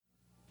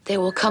There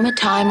will come a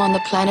time on the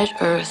planet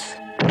Earth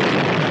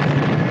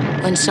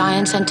when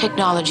science and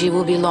technology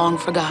will be long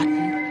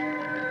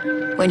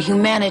forgotten, when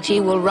humanity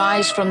will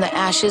rise from the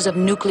ashes of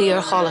nuclear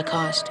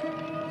holocaust,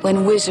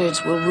 when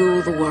wizards will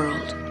rule the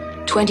world.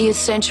 20th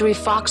Century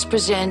Fox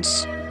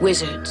presents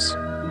Wizards,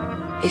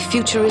 a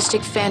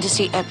futuristic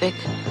fantasy epic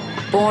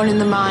born in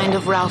the mind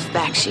of Ralph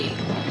Bakshi,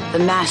 the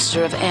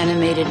master of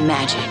animated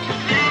magic.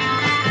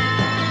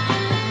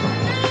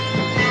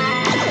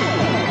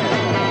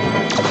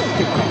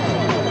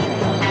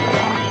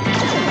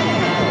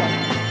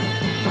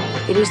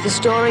 It is the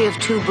story of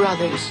two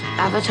brothers,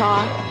 Avatar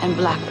and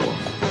Black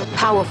Wolf,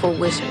 powerful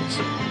wizards,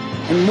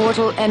 and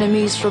mortal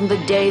enemies from the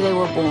day they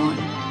were born.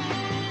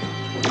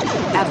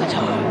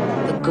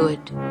 Avatar, the good,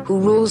 who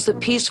rules the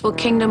peaceful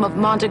kingdom of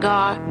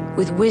Montagar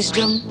with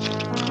wisdom.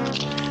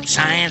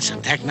 Science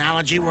and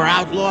technology were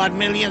outlawed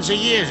millions of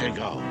years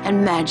ago.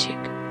 And magic.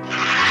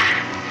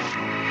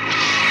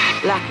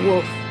 Black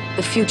Wolf,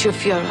 the future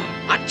Führer.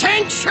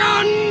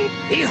 Attention!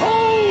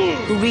 Behold!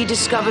 Who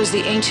rediscovers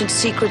the ancient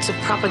secrets of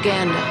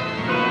propaganda,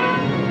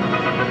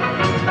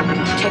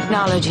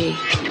 technology,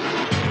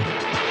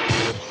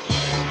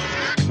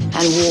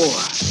 and war.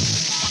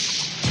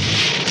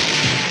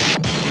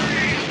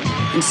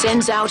 And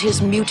sends out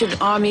his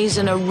mutant armies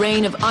in a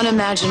reign of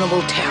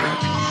unimaginable terror.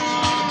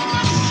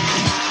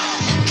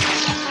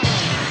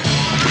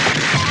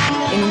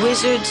 In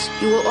Wizards,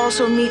 you will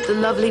also meet the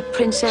lovely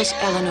Princess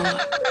Eleanor,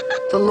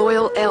 the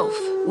loyal elf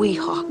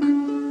Weehawk,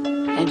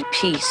 and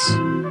Peace,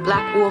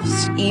 Black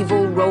Wolf's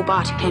evil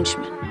robot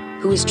henchman,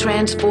 who is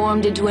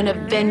transformed into an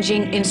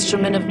avenging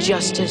instrument of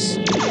justice.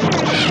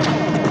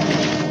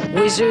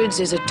 Wizards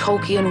is a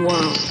Tolkien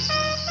world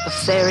of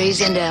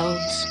fairies and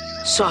elves,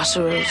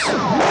 sorcerers,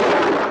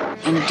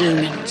 and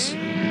demons.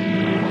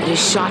 It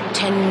is shot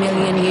 10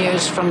 million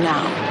years from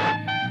now,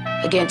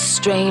 against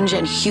strange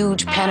and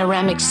huge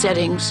panoramic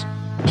settings.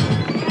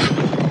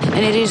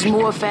 And it is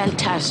more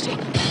fantastic,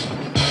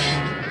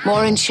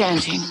 more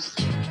enchanting,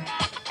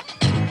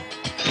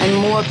 and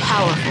more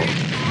powerful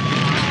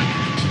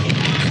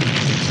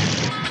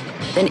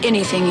than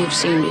anything you've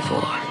seen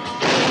before.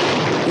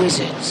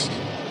 Wizards,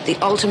 the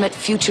ultimate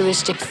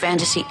futuristic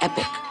fantasy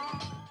epic.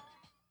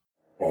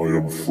 I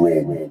am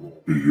from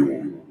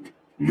beyond.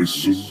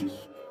 Listen,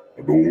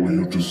 and all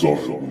you desire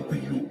will be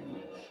yours.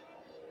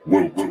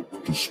 Welcome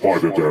to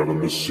Spider-Dan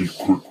and the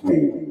Secret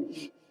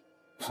Balls.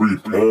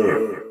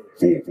 Prepare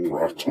for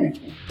battle.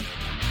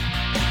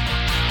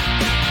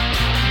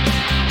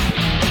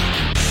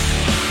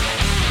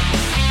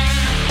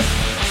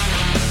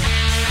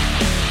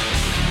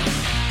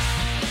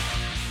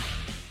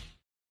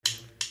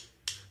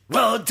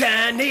 Well,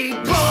 Danny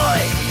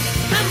boy,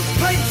 and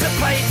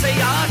place the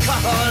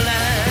alcohol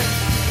and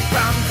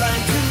from glen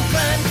to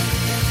glen,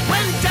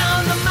 went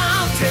down the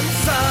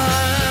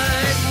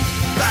mountainside.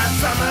 That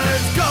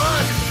summer's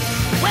gone,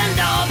 when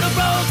all the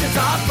roses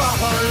are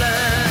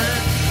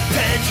falling.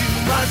 Then you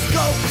must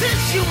go,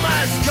 since you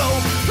must go,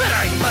 but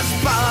I must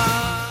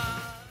buy.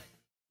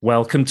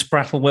 Welcome to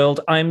Prattle World.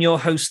 I'm your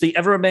host, the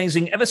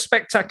ever-amazing,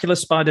 ever-spectacular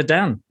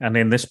Spider-Dan, and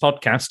in this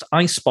podcast,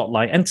 I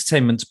spotlight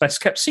entertainment's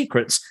best-kept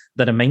secrets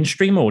that a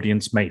mainstream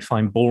audience may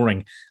find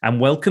boring.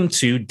 And welcome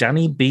to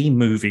Danny B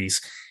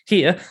Movies.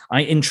 Here,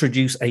 I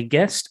introduce a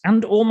guest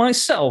and or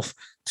myself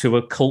to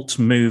a cult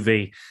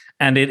movie,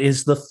 and it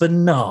is the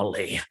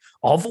finale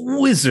of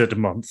Wizard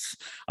Month.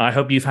 I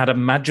hope you've had a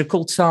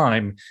magical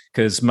time,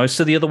 because most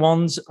of the other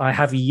ones I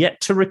have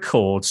yet to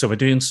record, so we're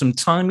doing some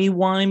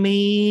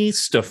timey-wimey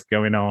stuff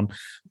going on.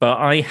 But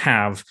I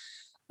have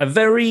a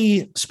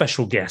very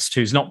special guest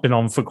who's not been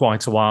on for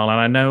quite a while, and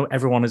I know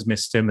everyone has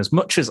missed him as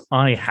much as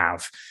I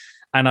have.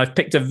 And I've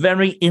picked a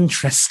very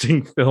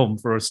interesting film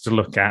for us to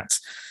look at,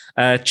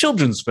 a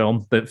children's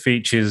film that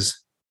features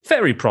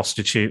fairy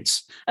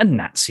prostitutes and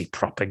Nazi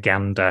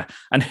propaganda.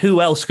 And who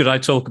else could I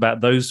talk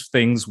about those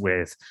things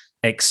with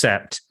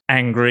except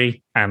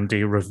Angry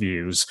Andy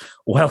Reviews?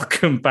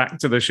 Welcome back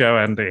to the show,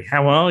 Andy.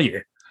 How are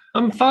you?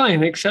 I'm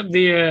fine, except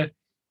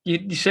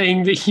you're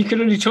saying that you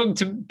can only talk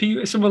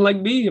to someone like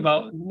me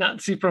about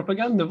Nazi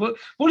propaganda.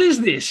 What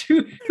is this?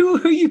 Who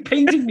are you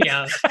painting me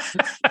as?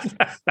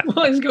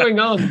 What is going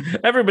on?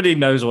 Everybody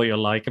knows what you're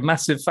like, a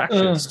massive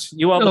fascist.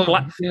 You are the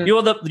black. Yeah.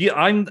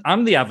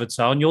 I'm the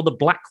Avatar, and you're the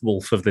Black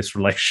Wolf of this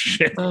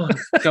relationship. Oh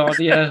God,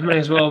 yeah, may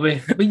as well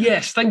be. But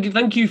yes,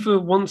 thank you for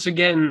once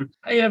again.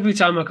 Every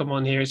time I come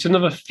on here, it's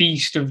another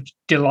feast of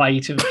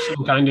delight of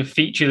some kind of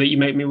feature that you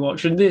make me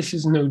watch, and this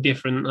is no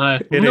different. I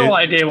have no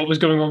idea what was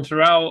going on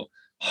throughout.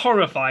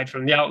 Horrified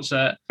from the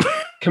outset,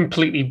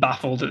 completely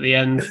baffled at the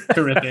end.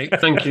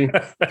 Terrific. Thank you.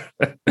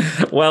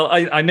 Well,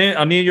 I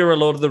knew you're a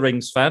Lord of the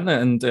Rings fan,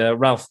 and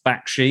Ralph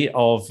Bakshi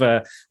of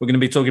we're going to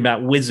be talking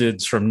about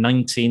Wizards from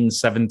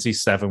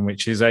 1977,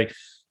 which is a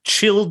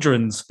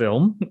children's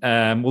film.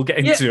 We'll get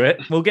into it.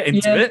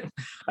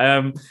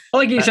 I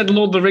like you said,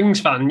 Lord of the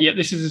Rings fan, yet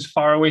this is as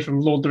far away from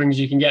Lord of the Rings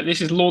as you can get.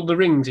 This is Lord of the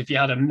Rings if you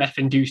had a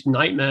meth-induced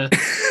nightmare.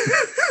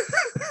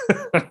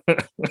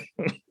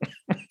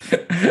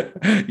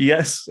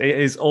 Yes, it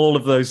is all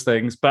of those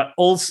things. But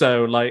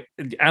also, like,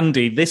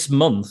 Andy, this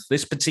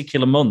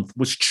particular month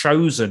was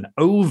chosen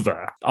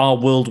over our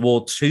World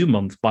War II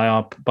month by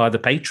the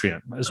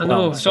Patreon as I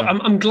well. know. So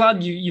I'm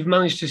glad you've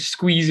managed to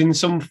squeeze in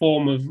some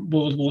form of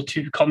World War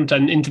II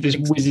content into this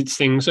Wizards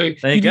thing. So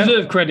you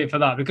deserve credit for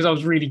that, because I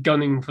was really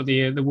gunning for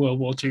the World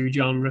War II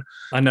genre.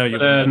 I know you.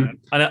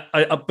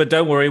 But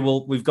don't worry,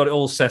 we've got it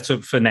all set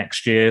up for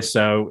next year.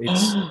 So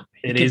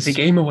it is the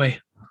game away.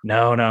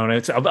 No.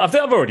 I've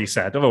already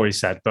said,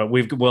 but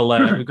we've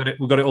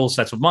got it all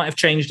set up. Might have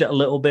changed it a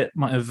little bit.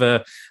 Might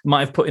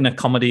have put in a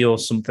comedy or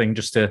something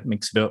just to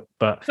mix it up.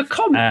 But a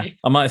comedy,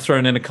 I might have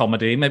thrown in a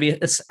comedy, maybe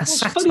a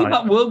satire. Funny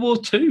about World War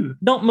II?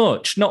 Not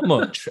much.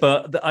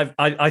 But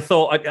I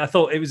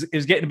thought it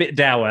was getting a bit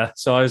dour.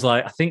 So I was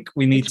like, I think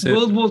we need to.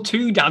 World War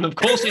II, Dan. Of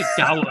course, it's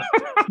dour.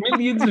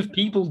 Millions of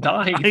people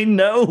died. I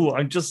know.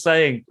 I'm just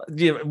saying.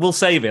 We'll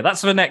save it.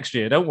 That's for next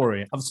year. Don't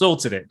worry. I've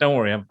sorted it. Don't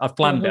worry. I've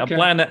planned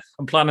it.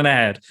 I'm planning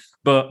ahead.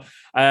 But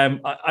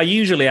I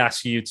usually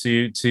ask you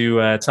to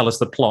tell us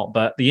the plot,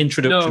 but the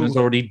introduction has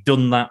already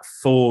done that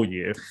for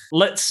you.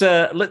 Let's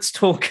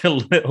talk a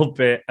little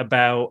bit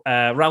about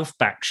Ralph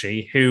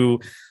Bakshi,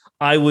 who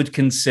I would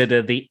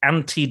consider the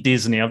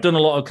anti-Disney. I've done a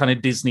lot of kind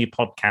of Disney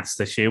podcasts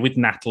this year with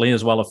Natalie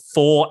as well, a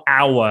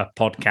 4-hour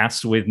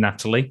podcast with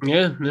Natalie.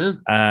 Yeah.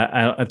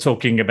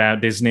 Talking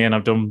about Disney, and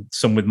I've done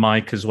some with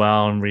Mike as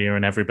well, and Rhea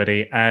and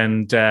everybody.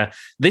 And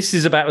this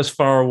is about as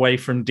far away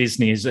from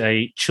Disney as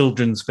a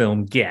children's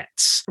film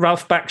gets.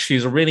 Ralph Bakshi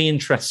is a really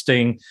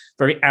interesting,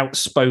 very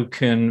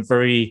outspoken,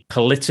 very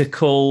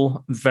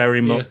political,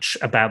 very much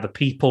about the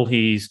people.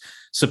 He's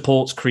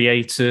supports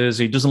creators.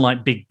 He doesn't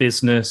like big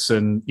business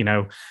and,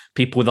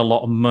 people with a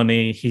lot of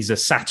money. He's a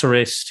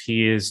satirist.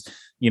 He is,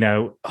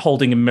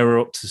 holding a mirror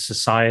up to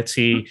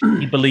society.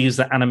 He believes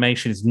that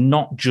animation is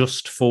not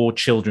just for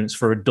children, it's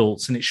for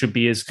adults, and it should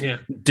be as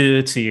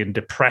dirty and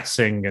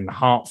depressing and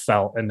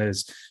heartfelt and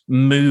as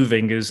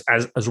moving as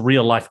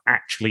real life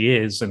actually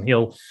is. And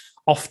he'll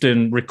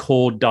often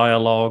record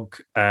dialogue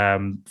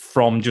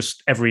from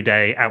just every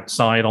day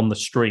outside on the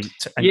street.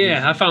 And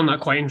I found that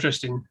quite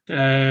interesting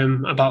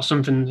about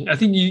something. I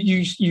think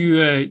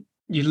you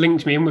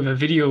linked me in with a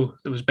video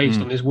that was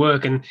based on his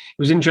work, and it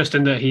was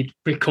interesting that he'd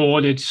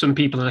recorded some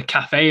people in a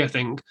cafe, I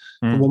think,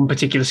 for one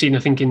particular scene, I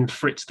think in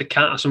Fritz the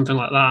Cat or something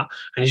like that.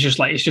 And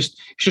it's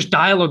just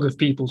dialogue of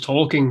people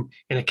talking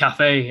in a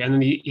cafe, and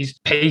then he's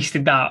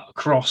pasted that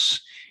across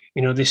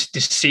this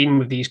scene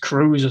with these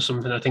crows or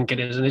something, I think it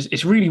is. And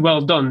it's really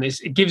well done.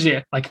 It gives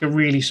it like a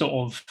really sort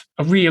of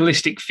a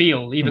realistic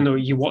feel, even though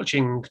you're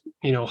watching,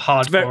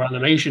 hardcore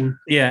animation.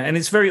 Yeah. And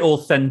it's very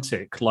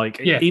authentic. Like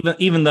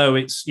even though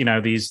it's,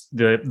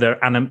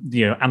 they're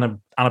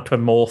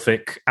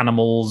anthropomorphic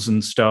animals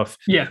and stuff.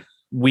 Yeah.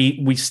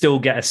 We still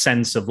get a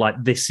sense of like,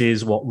 this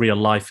is what real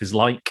life is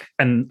like.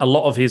 And a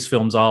lot of his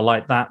films are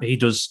like that. He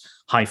does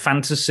high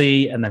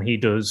fantasy, and then he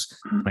does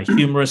like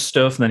humorous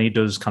stuff, and then he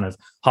does kind of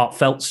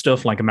heartfelt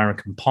stuff like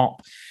American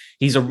Pop.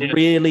 He's a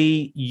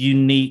really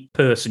unique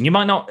person. You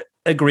might not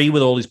agree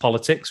with all his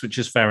politics, which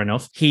is fair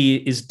enough. He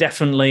is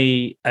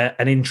definitely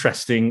an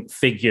interesting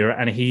figure,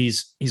 and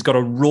he's got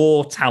a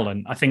raw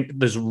talent. I think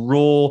there's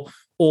raw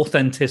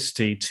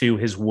authenticity to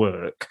his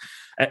work.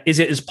 Is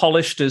it as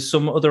polished as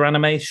some other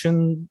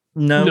animation?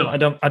 No. I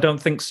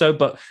don't think so.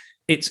 But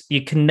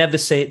you can never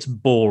say it's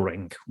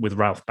boring with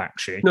Ralph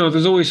Bakshi. No,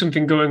 there's always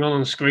something going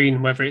on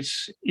screen, whether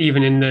it's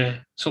even in the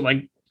sort of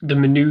like the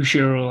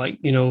minutiae or like,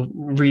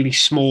 really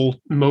small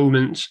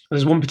moments.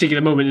 There's one particular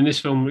moment in this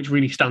film which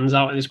really stands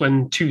out, and it's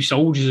when two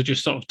soldiers are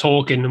just sort of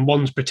talking and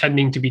one's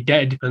pretending to be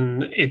dead.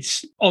 And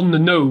it's on the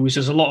nose,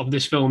 as a lot of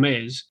this film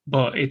is,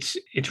 but it's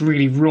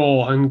really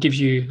raw and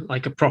gives you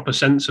like a proper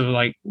sense of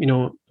like,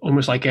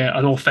 almost like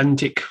an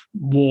authentic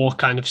war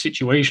kind of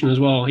situation as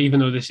well.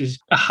 Even though this is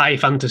a high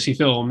fantasy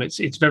film,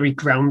 it's very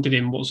grounded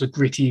in what's a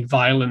gritty,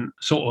 violent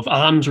sort of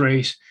arms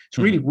race. It's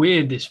really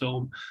weird, this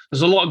film.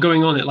 There's a lot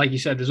going on. Like you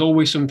said, there's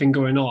always something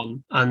going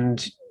on,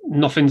 and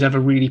nothing's ever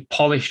really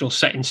polished or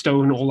set in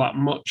stone all that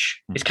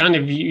much. It's kind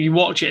of, you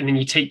watch it and then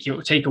you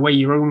take away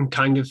your own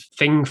kind of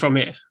thing from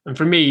it. And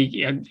for me,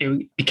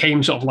 it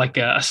became sort of like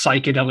a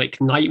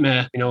psychedelic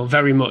nightmare,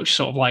 very much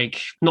sort of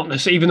like, not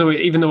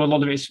necessarily, even though a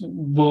lot of it's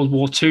World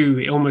War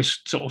II, it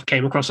almost sort of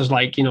came across as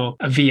like,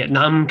 a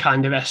Vietnam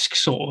kind of esque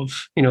sort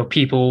of,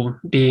 people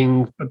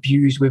being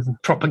abused with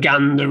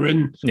propaganda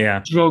and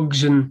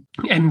drugs and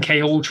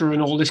MK Ultra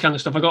and all this kind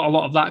of stuff. I got a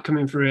lot of that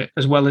coming through it,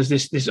 as well as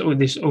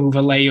this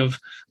overlay of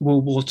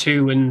World War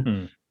II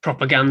and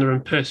propaganda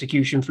and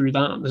persecution through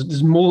that.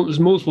 There's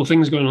multiple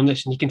things going on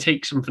this, and you can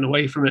take something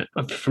away from it,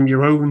 from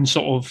your own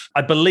sort of...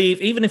 I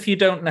believe, even if you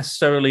don't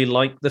necessarily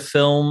like the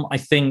film, I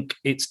think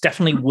it's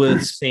definitely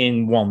worth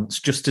seeing once,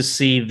 just to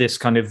see this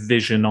kind of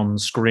vision on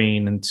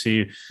screen and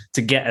to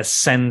get a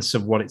sense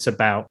of what it's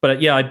about.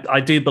 But I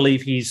do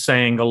believe he's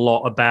saying a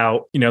lot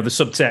about, the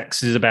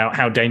subtext is about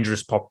how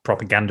dangerous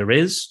propaganda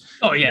is.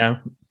 Oh, yeah.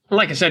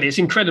 Like I said, it's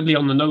incredibly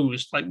on the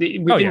nose. Like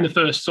within the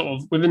first sort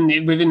of within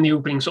the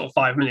opening sort of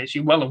 5 minutes,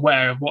 you're well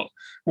aware of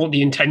what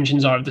the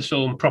intentions are of this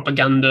film: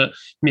 propaganda,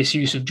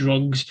 misuse of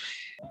drugs,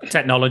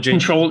 technology,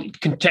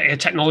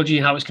 technology,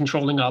 and how it's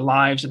controlling our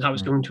lives, and how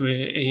it's going to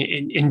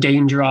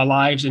endanger our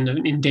lives and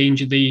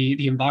endanger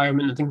the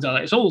environment and things like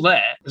that. It's all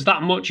there. There's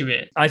that much of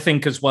it. I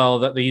think as well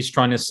that he's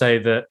trying to say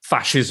that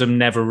fascism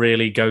never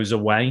really goes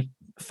away.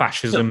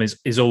 Fascism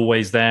is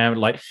always there.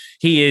 Like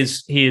he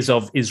is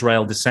of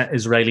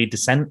Israeli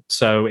descent,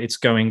 so it's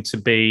going to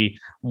be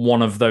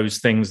one of those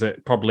things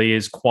that probably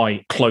is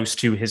quite close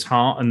to his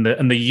heart, and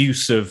the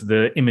use of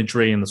the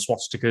imagery and the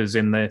swastikas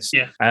in this.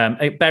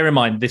 Bear in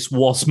mind, this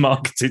was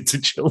marketed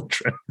to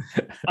children.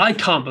 I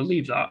can't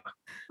believe that.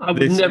 I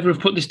would never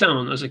have put this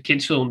down as a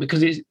kids' film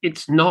because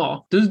it's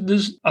not.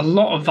 There's a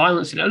lot of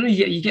violence in it. I know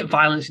you get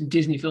violence in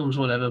Disney films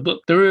or whatever, but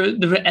there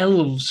are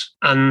elves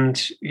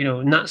and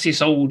Nazi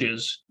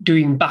soldiers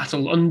doing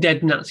battle,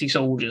 undead Nazi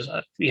soldiers,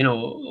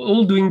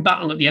 all doing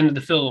battle at the end of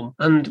the film.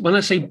 And when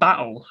I say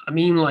battle, I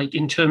mean like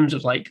in terms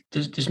of like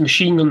there's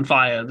machine gun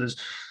fire, there's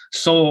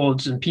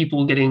swords and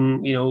people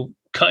getting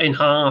cut in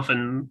half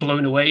and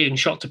blown away and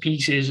shot to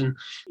pieces, and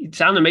it's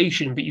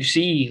animation, but you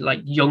see like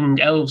young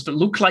elves that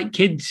look like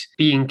kids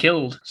being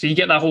killed. So you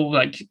get that whole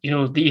like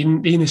the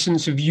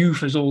innocence of youth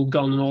has all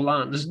gone and all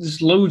that.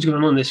 There's loads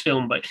going on in this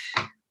film, but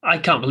I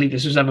can't believe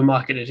this was ever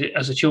marketed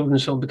as a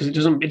children's film because it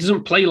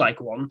doesn't play like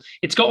one.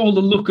 It's got all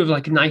the look of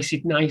like a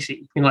nicey, like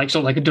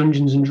sort of like a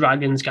Dungeons and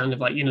Dragons kind of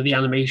like the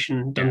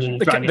animation Dungeons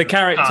and Dragons. The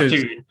characters,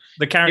 cartoon.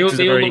 The characters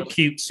are very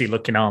cutesy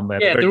looking, aren't they?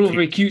 Yeah, they're all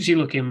very cutesy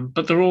looking,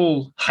 but they're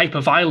all hyper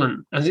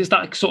violent, and it's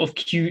that sort of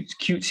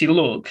cutesy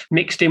look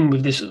mixed in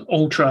with this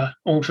ultra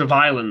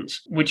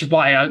violence, which is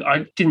why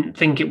I didn't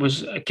think it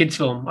was a kids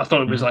film. I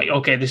thought it was like,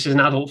 okay, this is an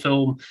adult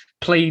film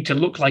played to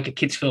look like a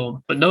kids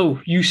film, but no,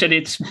 you said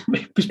it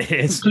was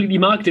completely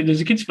marketed as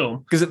a kids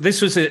film. Because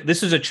this was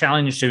a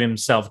challenge to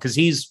himself, because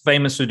he's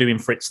famous for doing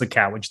Fritz the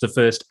Cat, which is the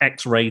first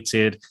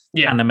X-rated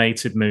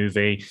animated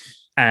movie.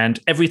 And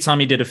every time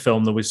he did a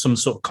film, there was some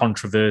sort of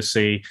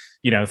controversy.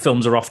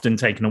 Films are often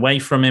taken away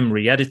from him,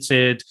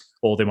 re-edited,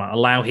 or they won't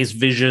allow his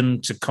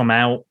vision to come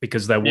out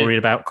because they're worried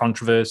about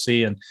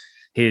controversy. And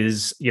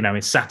his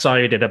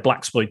satire, did a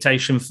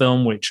blaxploitation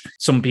film, which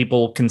some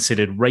people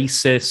considered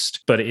racist,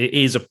 but it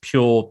is a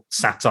pure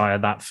satire,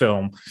 that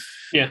film.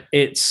 Yeah.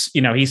 It's,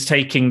 he's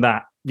taking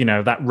that,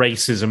 that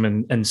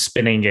racism and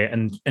spinning it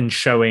and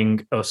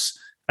showing us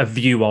a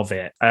view of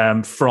it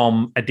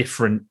from a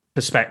different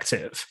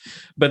perspective.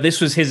 But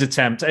this was his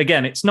attempt.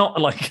 Again, it's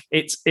not like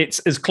it's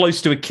as close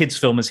to a kid's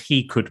film as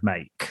he could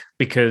make,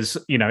 because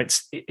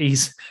he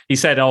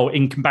said,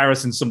 in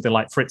comparison to something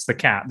like Fritz the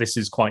Cat, this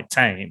is quite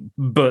tame,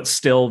 but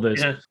still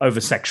there's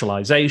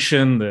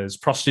over-sexualization, there's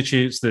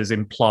prostitutes, there's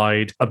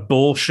implied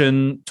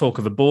abortion, talk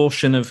of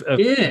abortion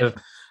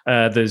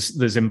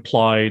there's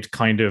implied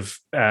kind of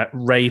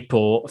rape,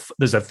 or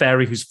there's a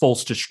fairy who's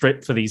forced to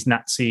strip for these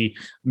Nazi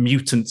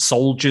mutant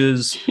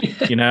soldiers,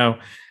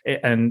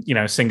 and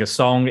sing a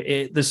song.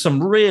 There's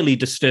some really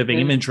disturbing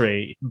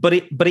imagery, but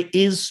it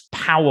is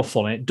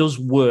powerful and it does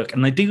work.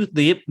 And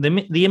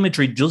the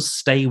imagery does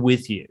stay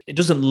with you. It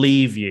doesn't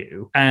leave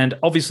you. And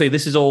obviously,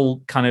 this is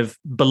all kind of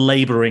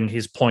belaboring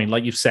his point,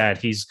 like you've said.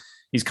 He's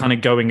kind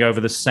of going over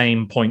the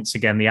same points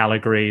again, the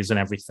allegories and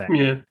everything.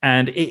 Yeah.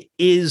 And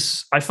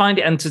I find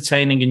it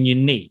entertaining and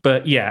unique,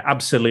 but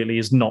absolutely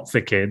is not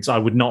for kids. I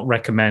would not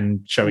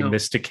recommend showing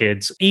this to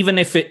kids, even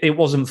if it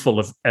wasn't full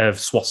of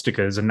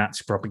swastikas and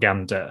Nazi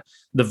propaganda.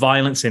 The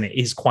violence in it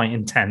is quite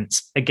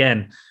intense.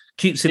 Again,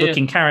 cutesy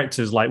looking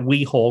characters like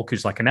Weehawk,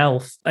 who's like an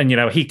elf. And,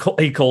 he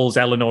calls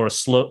Eleanor a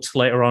slut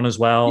later on as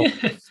well.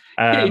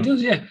 Yeah, he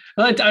does, yeah.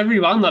 I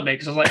rewound that bit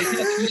because I was like,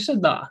 he actually just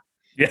said that.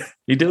 Yeah,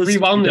 he does.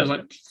 Rewound it, I was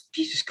like,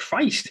 Jesus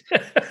Christ.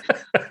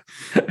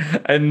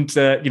 And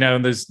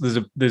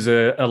there's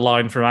a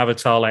line from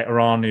Avatar later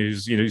on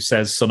who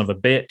says son of a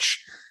bitch,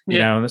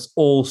 and there's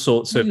all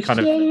sorts of kind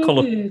of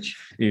color.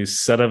 You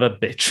son of a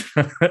bitch.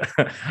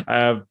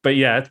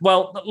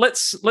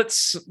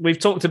 But we've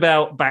talked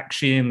about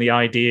Bakshi and the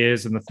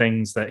ideas and the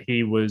things that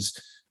he was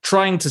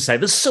trying to say,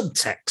 the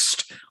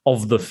subtext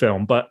of the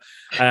film, but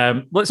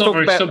let's talk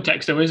about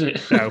subtext though, is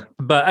it? No,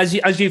 but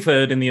as you've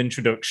heard in the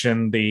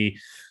introduction,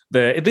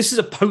 this is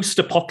a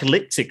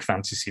post-apocalyptic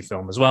fantasy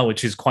film as well,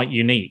 which is quite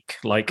unique.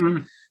 Like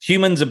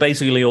humans are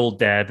basically all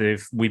dead.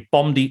 We've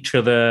bombed each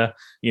other,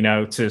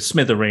 to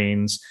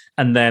smithereens,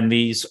 and then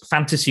these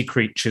fantasy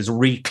creatures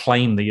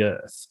reclaim the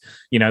earth.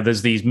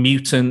 There's these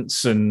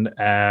mutants and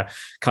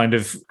kind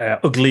of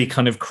ugly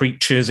kind of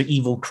creatures,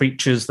 evil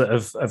creatures that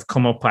have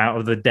come up out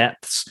of the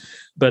depths.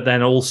 But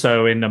then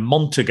also in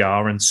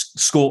Montagar, and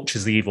Scorch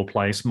is the evil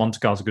place.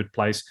 Montagar's a good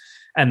place.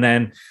 And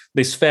then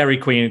this fairy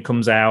queen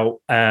comes out.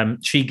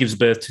 She gives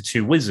birth to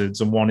two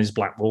wizards, and one is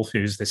Black Wolf,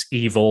 who's this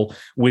evil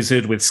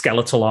wizard with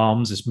skeletal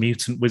arms, this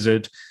mutant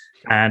wizard.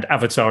 And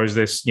Avatar is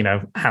this,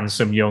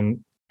 handsome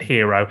young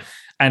hero.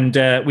 And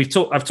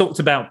I've talked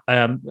about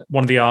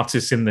one of the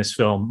artists in this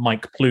film,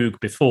 Mike Ploog,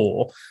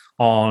 before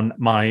on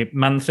my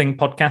Man Thing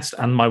podcast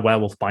and my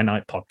Werewolf by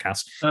Night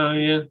podcast. Oh,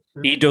 yeah.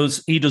 He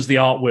does the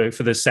artwork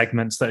for the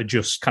segments that are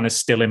just kind of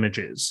still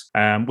images,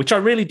 which I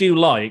really do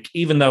like,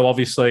 even though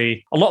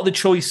obviously a lot of the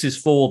choices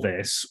for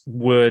this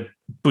were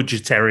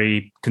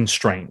budgetary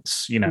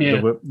constraints, they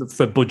were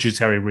for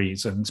budgetary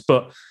reasons.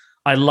 But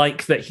I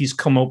like that he's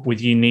come up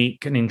with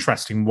unique and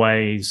interesting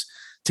ways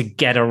to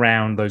get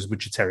around those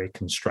budgetary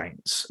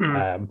constraints.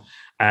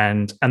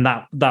 And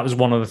that was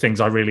one of the things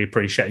I really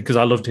appreciated, because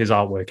I loved his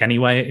artwork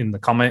anyway in the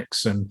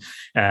comics, and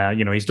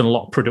he's done a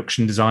lot of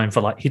production design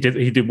for, like, he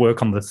did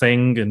work on The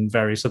Thing and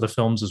various other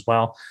films as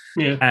well.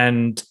 Yeah.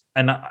 And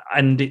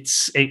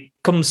it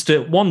comes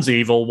to, one's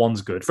evil,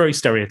 one's good, very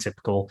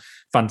stereotypical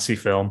fantasy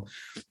film.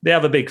 They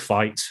have a big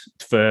fight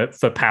for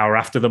power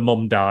after the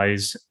mum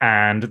dies,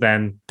 and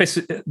then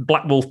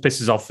Black Wolf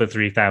pisses off for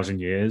 3,000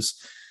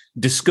 years.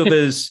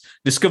 Discovers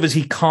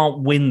he can't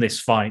win this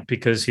fight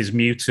because his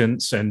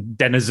mutants and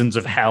denizens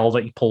of hell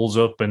that he pulls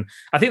up, and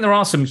I think there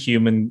are some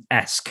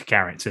human-esque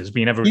characters,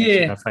 but you never really see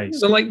their face.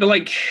 They're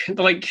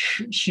like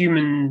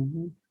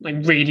human, like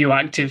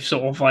radioactive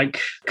sort of like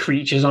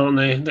creatures, aren't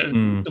they?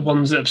 The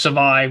ones that have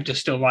survived are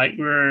still like,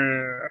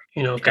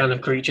 kind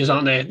of creatures,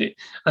 aren't they?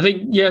 I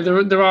think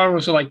there are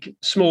also like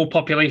small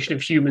population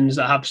of humans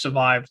that have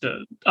survived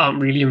that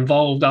aren't really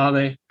involved, are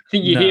they? I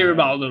think you hear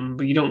about them,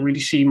 but you don't really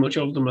see much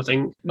of them, I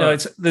think. No,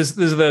 there's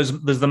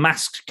the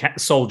masked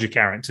soldier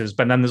characters,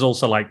 but then there's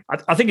also, like,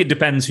 I think it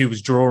depends who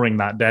was drawing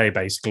that day,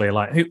 basically.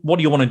 Like, what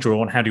do you want to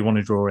draw and how do you want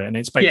to draw it? And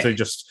it's basically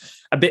just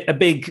a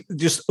big,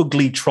 just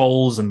ugly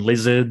trolls and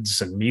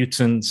lizards and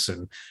mutants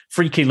and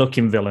freaky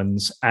looking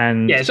villains.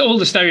 And it's all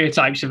the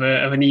stereotypes of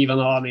an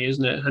evil army,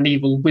 isn't it? An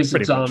evil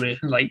wizards army,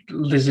 like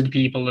lizard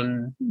people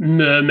and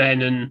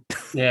mermen and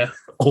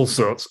all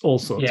sorts.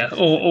 Yeah,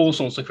 all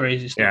sorts of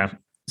crazy stuff. Yeah.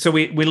 So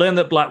we learn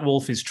that Black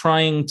Wolf he's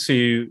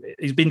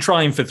been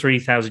trying for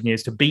 3,000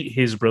 years to beat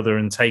his brother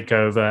and take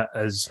over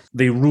as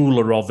the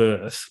ruler of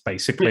Earth,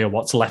 basically, or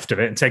what's left of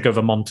it, and take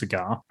over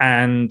Montagar.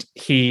 And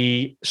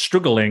he's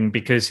struggling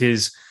because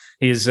his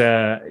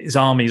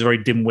army is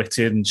very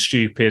dim-witted and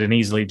stupid and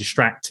easily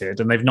distracted,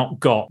 and they've not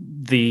got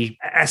the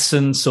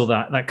essence or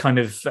that kind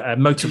of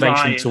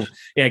motivation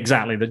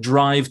the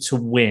drive to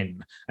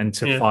win and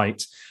to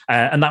fight.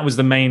 And that was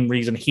the main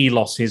reason he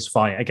lost his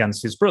fight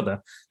against his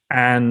brother.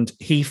 And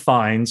he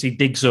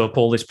digs up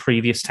all this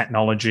previous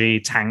technology,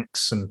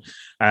 tanks and,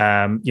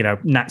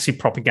 Nazi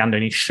propaganda,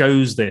 and he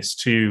shows this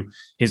to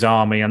his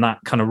army, and that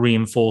kind of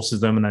reinforces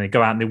them. And then they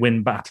go out and they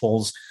win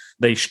battles.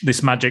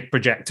 This magic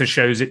projector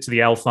shows it to the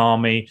elf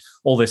army,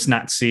 all this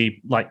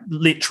Nazi, like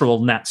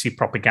literal Nazi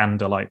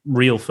propaganda, like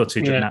real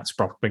footage of Nazi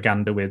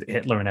propaganda with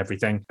Hitler and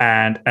everything.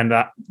 And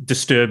that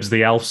disturbs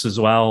the elves as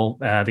well,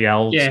 the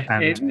elves. Yeah,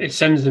 and it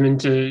sends them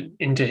into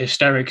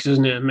hysterics,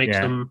 doesn't it? It makes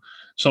them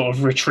sort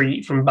of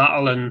retreat from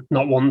battle and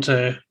not want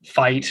to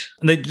fight.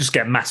 And they just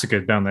get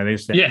massacred, don't they? They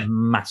just get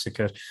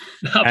massacred.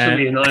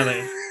 Absolutely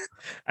annihilated.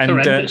 And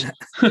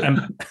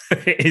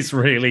it is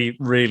really,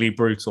 really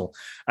brutal.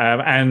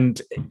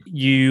 And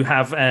you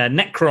have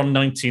Necron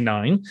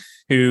 99,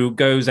 who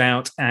goes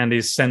out and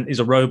is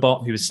a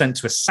robot who is sent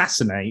to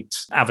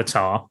assassinate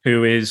Avatar,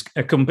 who is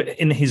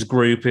in his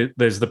group.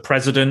 There's the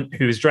president,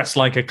 who is dressed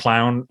like a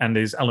clown and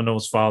is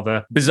Eleanor's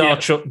father. Bizarre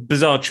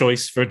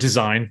choice for a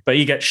design, but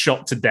he gets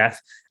shot to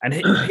death. And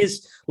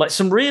his like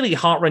some really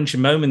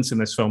heart-wrenching moments in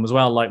this film as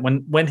well, like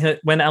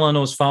when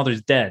Eleanor's father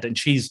is dead and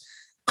she's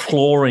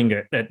clawing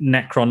at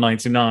Necron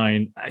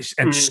 99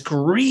 and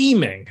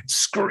screaming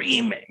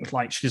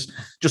like she's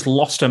just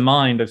lost her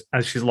mind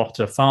as she's lost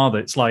her father.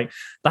 It's like,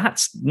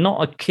 that's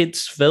not a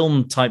kid's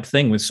film type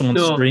thing with someone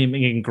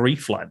screaming in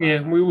grief like that.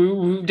 Yeah,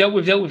 we've dealt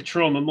with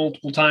trauma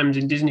multiple times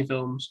in Disney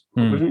films.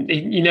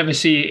 You never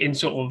see it in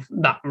sort of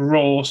that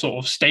raw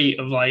sort of state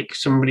of like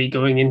somebody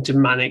going into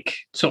manic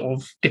sort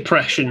of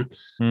depression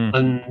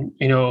and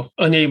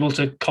unable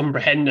to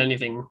comprehend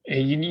anything.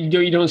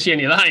 You don't see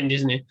any of that in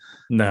Disney.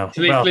 No,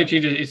 so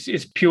literally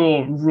it's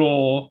pure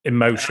raw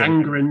emotion,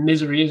 anger and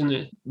misery, isn't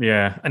it?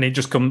 Yeah, and it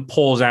just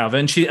pours out of her.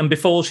 And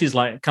before she's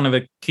like kind of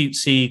a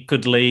cutesy,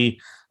 cuddly,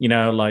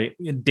 like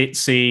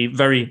ditzy,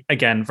 very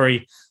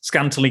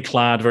scantily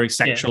clad, very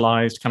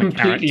sexualized kind of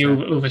character.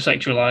 Completely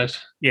over-sexualized.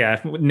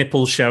 Yeah,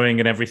 nipples showing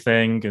and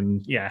everything,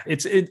 and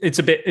it's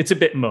a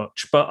bit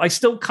much. But I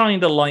still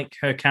kind of like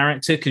her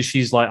character because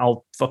she's like,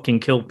 I'll fucking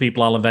kill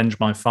people, I'll avenge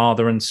my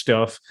father and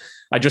stuff.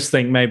 I just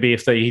think maybe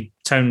if they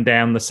toned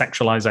down the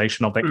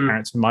sexualization of that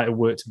character, it might have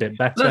worked a bit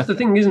better. That's the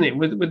thing, isn't it?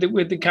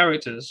 With the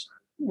characters,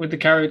 with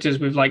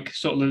like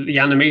sort of the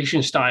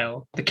animation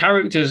style, the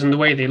characters and the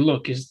way they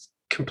look is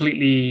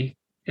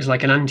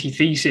like an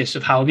antithesis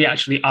of how they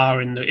actually are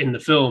in the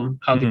film,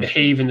 how they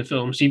behave in the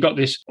film. So you've got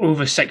this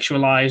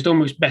over-sexualized,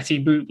 almost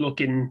Betty Boop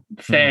looking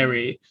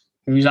fairy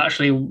who's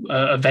actually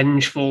a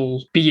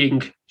vengeful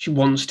being. She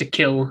wants to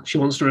kill, she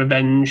wants to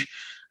revenge.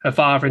 her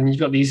father, and you've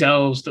got these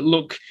elves that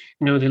look,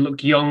 they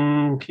look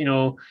young.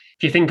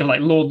 If you think of like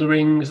Lord of the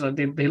Rings, like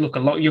they look a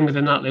lot younger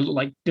than that. They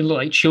look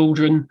like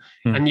children,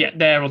 and yet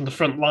they're on the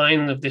front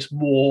line of this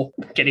war,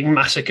 getting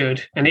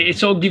massacred. And it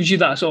sort of gives you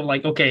that sort of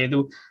like, okay,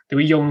 there were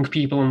young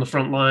people on the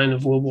front line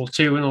of World War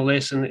II and all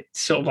this, and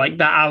it's sort of like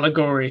that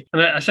allegory.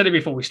 And I said it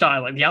before we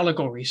started, like the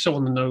allegory is so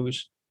on the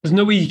nose. There's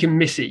no way you can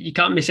miss it. You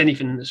can't miss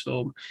anything in this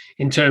film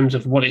in terms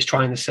of what it's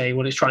trying to say,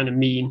 what it's trying to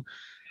mean.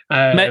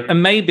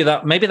 And maybe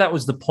that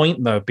was the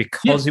point, though,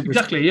 because it was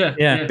exactly,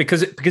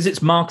 because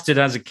it's marketed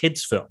as a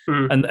kids' film,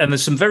 and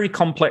there's some very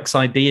complex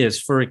ideas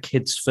for a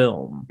kids'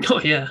 film. Oh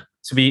yeah,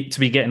 to be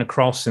getting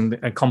across, and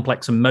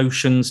complex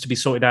emotions to be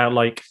sorted out,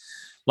 like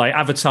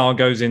Avatar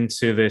goes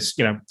into this.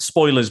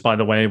 Spoilers, by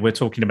the way, we're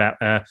talking about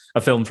a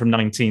film from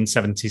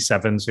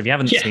 1977. So if you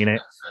haven't seen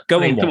it, go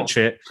and watch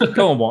it.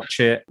 Go and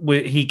watch it.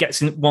 He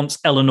gets in once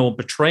Eleanor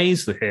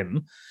betrays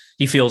him.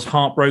 He feels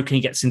heartbroken.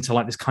 He gets into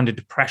like this kind of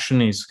depression.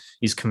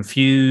 He's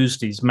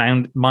confused. His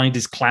mind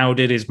is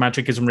clouded. His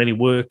magic isn't really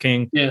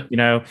working.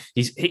 Yeah.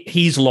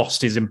 He's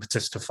lost his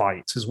impetus to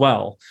fight as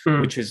well,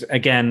 which is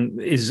again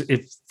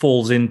it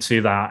falls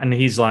into that. And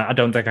he's like, I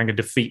don't think I can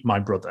defeat my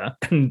brother.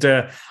 And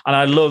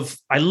I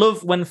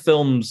love when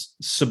films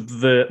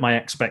subvert my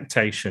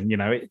expectation.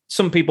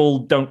 Some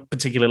people don't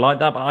particularly like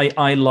that, but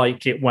I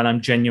like it when I'm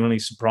genuinely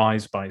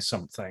surprised by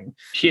something.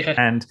 Yeah.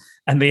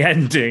 And the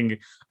ending.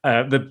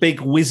 The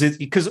big wizard,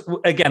 because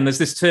again, there's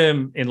this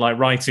term in like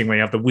writing where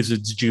you have the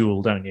wizard's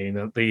duel, don't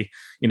you?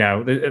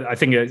 I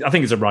think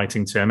it's a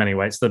writing term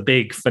anyway. It's the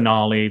big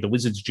finale, the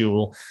wizard's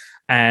duel,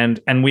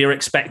 and we are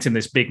expecting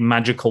this big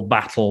magical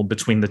battle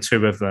between the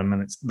two of them,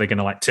 and they're going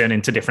to like turn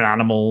into different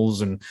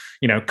animals and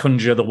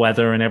conjure the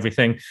weather and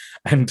everything,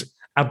 and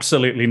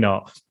absolutely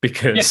not,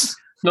 because.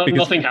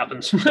 Nothing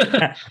happens.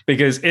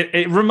 Because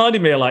it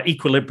reminded me of like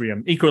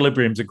Equilibrium.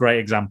 Equilibrium's a great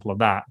example of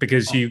that,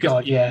 because you go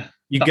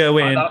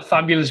in that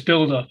fabulous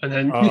build-up, and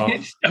then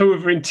it's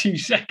over in 2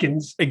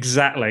 seconds.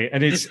 Exactly,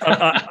 and it's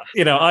I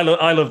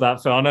love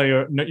that film. I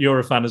know you're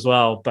a fan as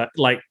well, but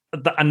like,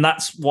 and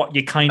that's what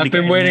you kind of. I've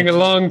been waiting a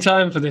long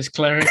time for this,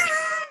 Cleric.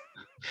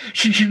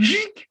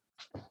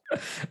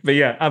 But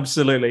yeah,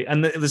 absolutely,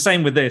 and the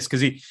same with this,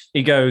 because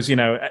he goes.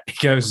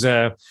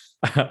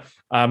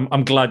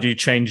 I'm glad you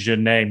changed your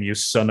name, you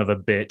son of a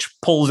bitch.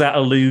 Pulls out a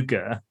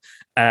Luger,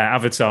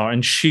 Avatar,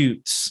 and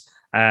shoots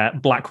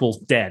Black Wolf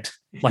dead.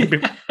 Like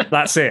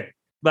that's it.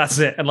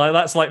 And like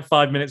that's like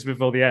 5 minutes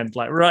before the end.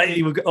 Like,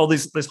 right, we've got all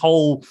this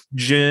whole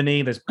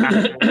journey, this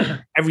battle,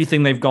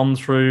 everything they've gone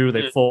through.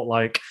 They fought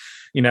like.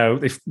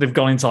 They've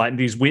gone into like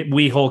these.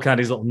 Weehawk had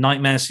his little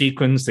nightmare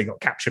sequence. They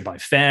got captured by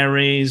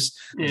fairies,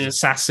 there's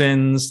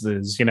assassins.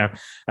 There's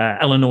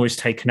Eleanor is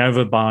taken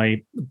over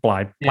by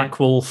Black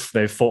Wolf.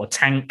 They've fought a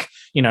tank.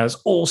 There's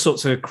all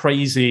sorts of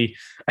crazy,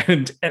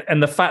 and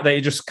the fact that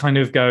it just kind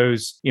of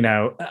goes,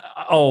 and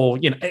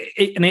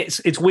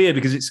it's weird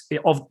because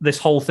this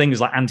whole thing is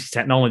like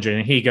anti-technology,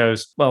 and he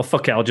goes, well,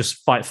 fuck it, I'll just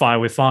fight fire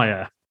with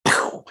fire.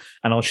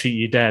 And I'll shoot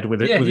you dead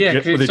with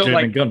a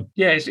German gun.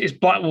 Yeah, it's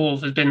Black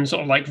Wolf has been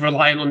sort of like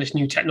reliant on this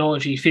new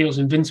technology, feels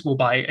invincible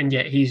by it, and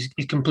yet he's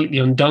completely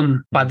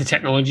undone by the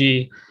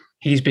technology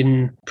he's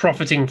been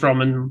profiting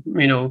from and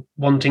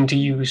wanting to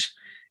use.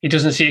 He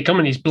doesn't see it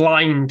coming. He's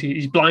blind.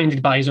 He's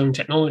blinded by his own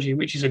technology,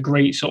 which is a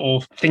great sort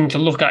of thing to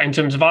look at in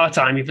terms of our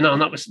time. Even now,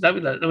 and that was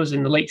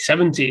in the late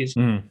 70s.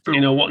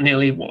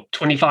 Nearly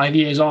 25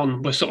 years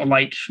on, we're sort of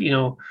like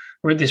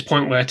we're at this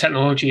point where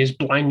technology is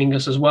blinding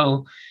us as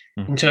well.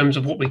 In terms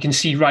of what we can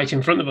see right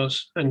in front of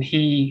us, and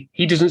he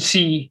doesn't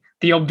see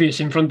the obvious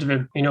in front of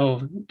him.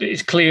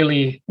 It's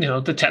clearly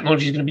the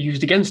technology is going to be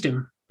used against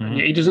him, and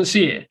yet he doesn't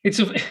see it.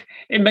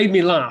 It made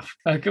me laugh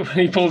when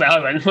he pulled it out.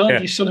 I went,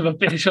 "Well, you son of a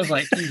bitch!" I was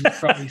like, "Jesus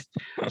Christ!"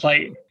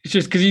 Like, it's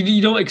just because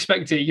you don't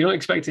expect it. You don't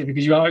expect it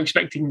because you are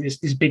expecting this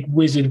big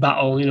wizard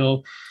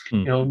battle.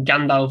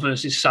 Gandalf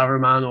versus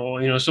Saruman,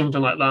 or something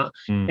like that.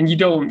 And you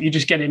don't. You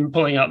just get him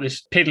pulling out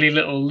this piddly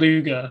little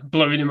Luger,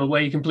 blowing him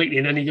away completely,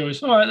 and then he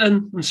goes, "All right,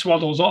 then," and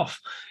swaddles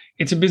off.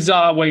 It's a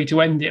bizarre way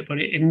to end it,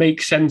 but it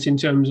makes sense in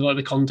terms of like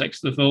the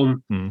context of the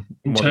film,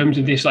 in terms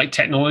of this like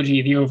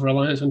technology, the over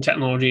reliance on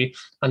technology,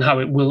 and how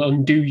it will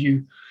undo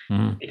you.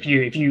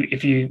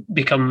 If you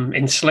become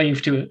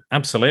enslaved to it.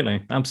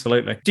 Absolutely.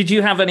 Did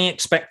you have any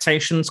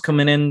expectations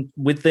coming in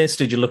with this?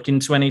 Did you look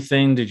into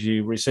anything? Did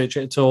you research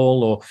it at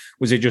all, or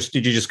did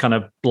you just kind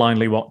of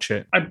blindly watch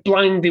it? I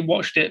blindly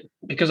watched it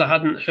because I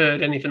hadn't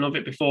heard anything of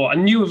it before. I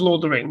knew of Lord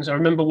of the Rings. I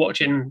remember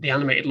watching the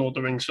animated Lord of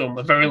the Rings film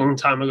a very long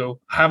time ago.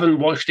 I haven't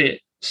watched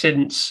it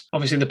since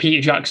obviously the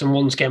Peter Jackson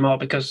ones came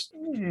out, because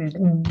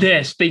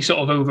they sort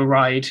of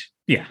override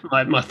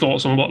my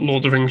thoughts on what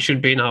Lord of the Rings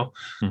should be now,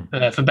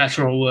 for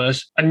better or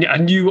worse. And I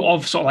knew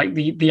of sort of like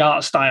the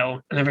art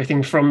style and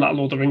everything from that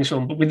Lord of the Rings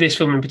film, but with this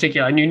film in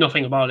particular, I knew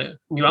nothing about it.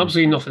 I knew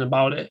absolutely nothing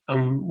about it.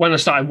 And when I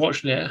started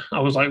watching it, I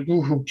was like,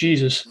 "Oh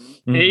Jesus!"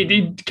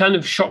 It kind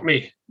of shocked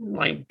me,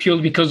 like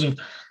purely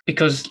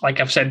because like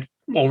I've said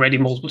already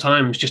multiple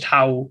times, just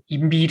how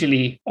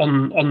immediately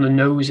on the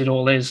nose it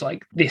all is.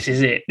 Like, this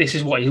is it. This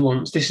is what he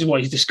wants. This is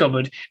what he's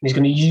discovered. And he's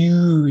going to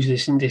use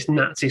this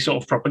Nazi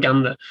sort of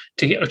propaganda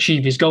to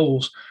achieve his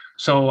goals.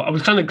 So I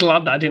was kind of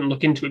glad that I didn't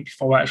look into it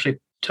before I actually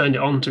turned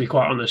it on, to be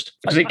quite honest,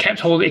 because it kept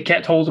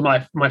hold of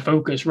my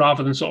focus,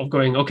 rather than sort of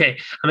going, okay,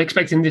 I'm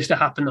expecting this to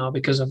happen now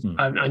because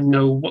I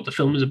know what the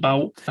film is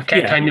about. I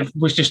kind of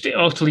was just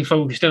utterly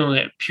focused in on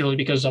it purely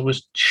because I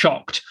was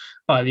shocked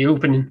by the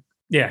opening.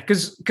 Yeah,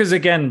 because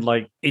again,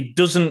 like, it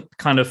doesn't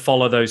kind of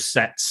follow those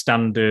set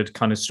standard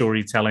kind of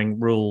storytelling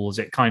rules.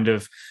 It kind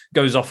of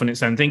goes off on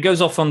its own thing,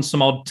 goes off on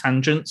some odd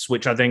tangents,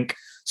 which I think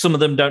some of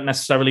them don't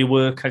necessarily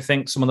work. I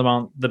think some of them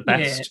aren't the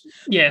best.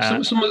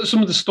 Yeah. Some of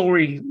the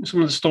story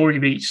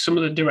beats, some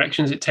of the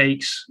directions it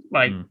takes,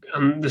 like,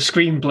 and the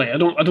screenplay.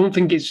 I don't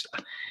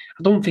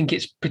think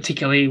it's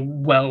particularly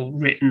well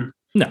written.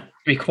 No, to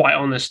be quite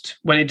honest,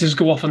 when it does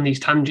go off on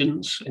these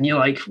tangents, and you're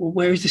like, well,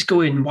 where is this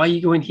going? Why are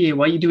you going here?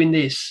 Why are you doing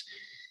this?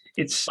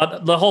 It's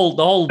the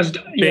whole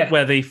bit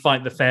where they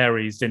fight the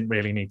fairies didn't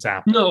really need to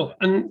happen. No,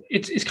 and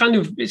it's kind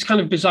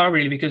of bizarre,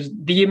 really, because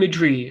the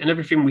imagery and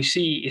everything we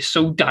see is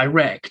so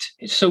direct.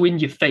 It's so in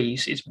your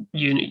face. It's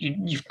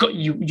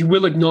you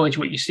will acknowledge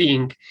what you're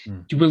seeing.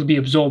 You will be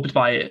absorbed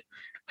by it,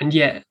 and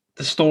yet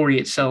the story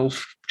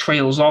itself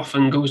trails off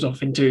and goes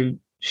off into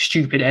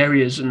stupid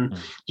areas, and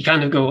you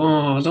kind of go,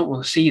 oh, I don't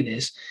want to see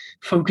this.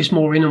 Focus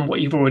more in on what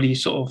you've already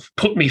sort of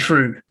put me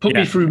through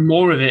me through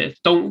more of it.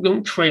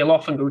 Don't trail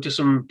off and go to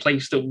some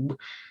place that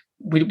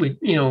we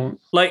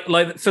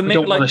like for me,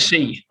 don't want to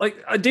see.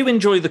 Like, I do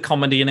enjoy the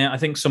comedy in it. I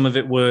think some of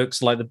it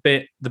works, like the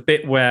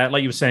bit where,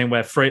 like you were saying,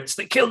 where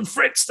they killed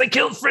Fritz. I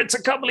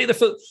can't believe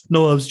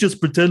no, I was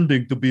just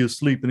pretending to be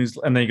asleep. And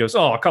then he goes,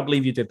 oh, I can't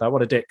believe you did that.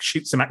 What a dick.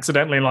 Shoots him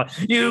accidentally, like,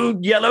 you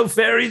yellow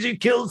fairies, you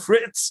killed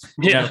Fritz.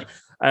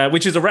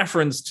 Which is a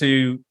reference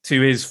to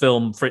his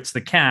film Fritz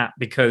the Cat,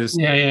 because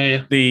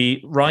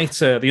the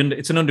writer,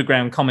 it's an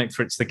underground comic,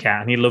 Fritz the Cat,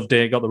 and he loved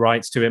it, got the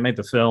rights to it, made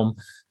the film,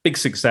 big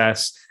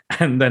success,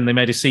 and then they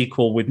made a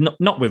sequel with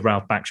not with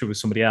Ralph Bakshi, with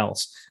somebody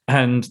else,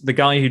 and the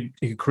guy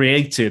who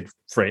created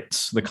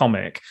Fritz the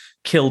comic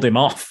killed him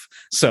off.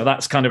 So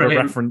that's kind of a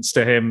reference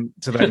to him,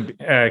 to them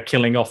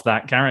killing off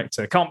that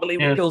character. Can't believe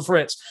we killed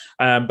Fritz.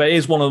 But it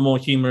is one of the more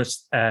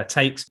humorous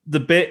takes.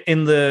 The bit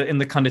in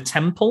the kind of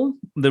temple,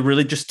 the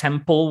religious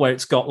temple, where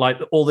it's got like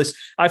all this,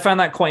 I found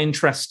that quite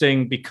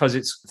interesting because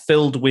it's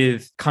filled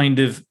with kind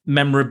of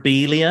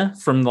memorabilia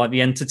from like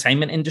the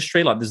entertainment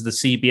industry. Like there's the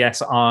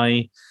CBS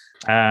Eye.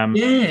 And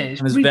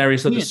there's really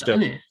various other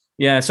stuff.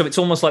 Yeah, so it's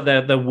almost like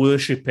they're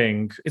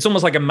worshipping. It's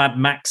almost like a Mad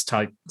Max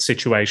type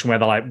situation where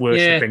they're like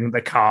worshipping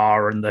the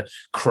car and the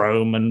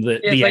chrome and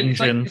the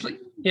engine.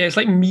 It's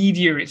like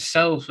media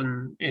itself,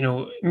 and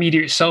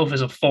media itself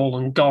is a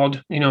fallen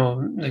god.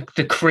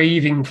 The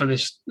craving for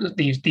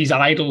these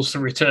idols to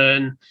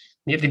return.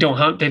 Yet they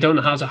don't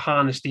know how to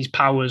harness these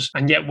powers,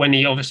 and yet when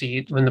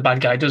the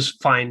bad guy does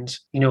find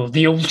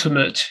the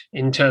ultimate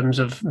in terms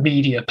of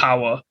media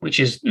power, which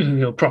is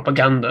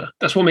propaganda,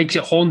 that's what makes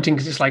it haunting,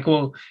 because it's like,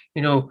 well,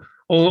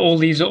 all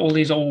these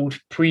old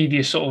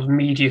previous sort of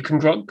media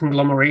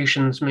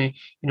conglomerations,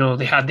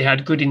 they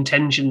had good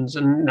intentions,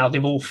 and now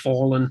they've all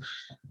fallen.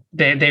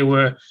 They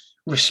were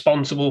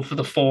responsible for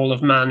the fall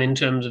of man in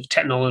terms of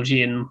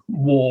technology and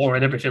war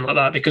and everything like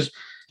that, because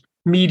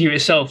media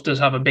itself does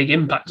have a big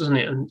impact, doesn't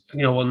it? And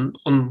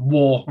on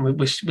war,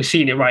 we're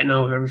seeing it right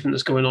now with everything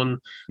that's going on.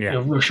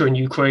 Russia and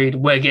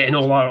Ukraine. We're getting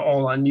all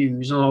our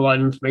news and all our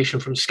information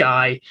from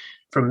Sky,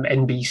 from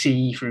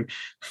NBC, through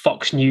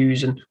Fox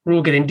News, and we're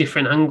all getting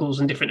different angles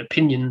and different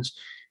opinions.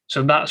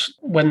 So that's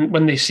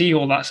when they see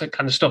all that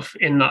kind of stuff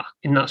in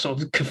that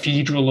sort of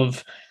cathedral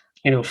of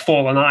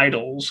fallen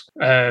idols.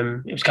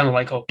 It was kind of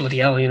like, oh bloody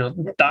hell,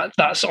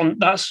 that's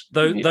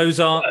those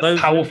are a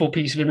powerful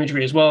piece of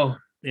imagery as well.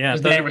 Yeah,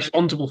 they're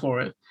responsible for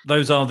it.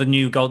 Those are the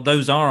new god.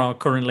 Those are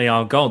currently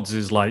our gods.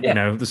 Is like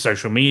the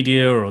social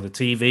media or the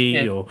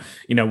TV or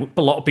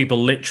a lot of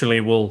people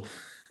literally will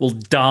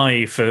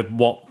die for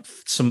what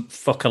some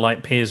fucker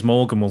like Piers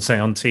Morgan will say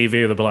on TV.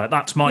 They'll be like,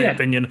 "That's my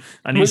opinion,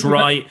 and he's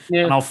right,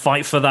 and I'll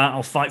fight for that.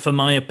 I'll fight for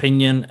my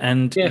opinion,"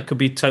 and it could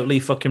be totally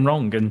fucking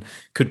wrong and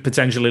could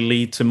potentially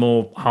lead to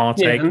more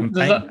heartache and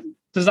pain.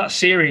 There's that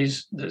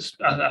series that's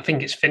I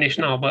think it's finished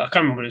now, but I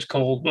can't remember what it's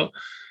called, but.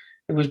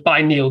 It was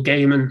by Neil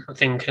Gaiman, I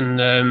think,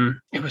 and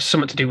it was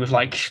something to do with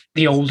like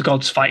the old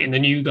gods fighting the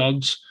new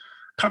gods.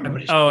 Can't remember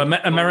what it's called.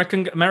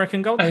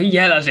 American Gods?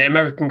 Yeah, that's it,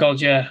 American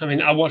Gods, yeah. I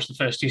mean, I watched the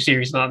first two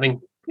series and I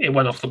think it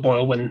went off the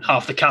boil when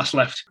half the cast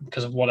left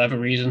because of whatever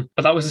reason.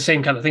 But that was the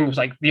same kind of thing. It was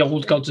like the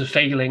old gods are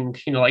failing,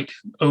 like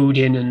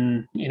Odin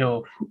and,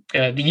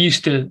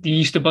 the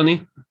Easter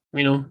Bunny.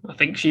 I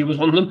think she was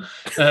one of them.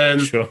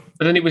 Sure.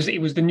 But then it was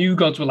the new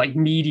gods were like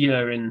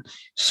media and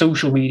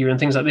social media and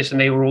things like this, and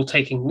they were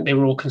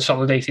all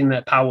consolidating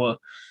their power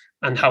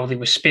and how they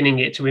were spinning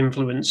it to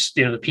influence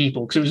the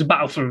people, because it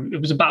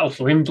was a battle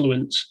for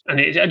influence. And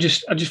I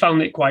just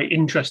found it quite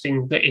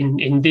interesting that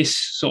in this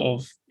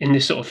sort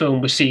of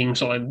film we're seeing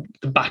sort of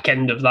the back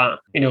end of that.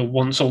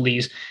 Once all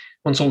these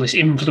once all this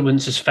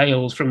influence has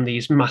failed from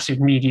these massive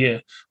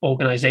media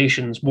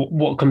organizations,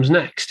 what comes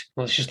next?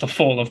 Well, it's just the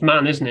fall of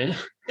man, isn't it?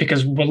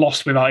 Because we're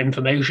lost without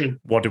information.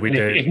 What do we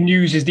do? If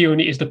news is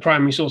the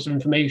primary source of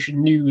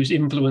information, news,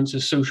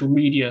 influencers, social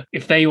media,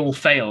 if they all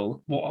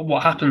fail,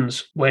 what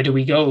happens? Where do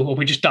we go? Or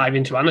we just dive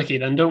into anarchy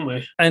then, don't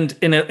we? And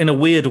in a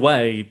weird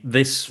way,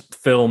 this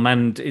film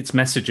and its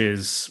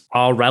messages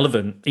are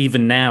relevant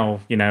even now,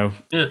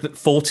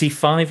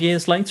 45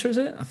 years later, is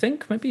it? I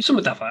think maybe some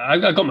of that. I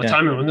got my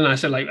timing wrong, and I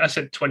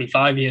said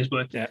 25 years,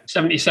 but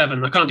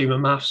 77. I can't do my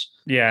maths.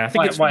 Yeah, I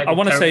think I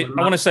want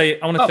to say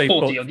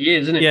 40 odd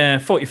years, isn't it? Yeah,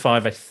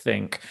 45, I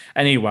think.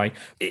 Anyway,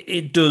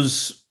 it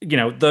does,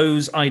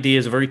 those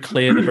ideas are very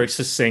clear, they're very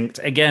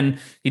succinct. Again,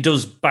 he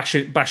does bash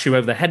you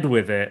over the head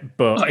with it,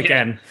 but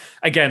again,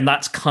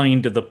 that's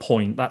kind of the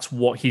point. That's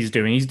what he's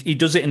doing. He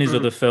does it in his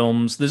other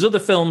films. There's other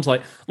films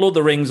like Lord of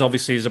the Rings,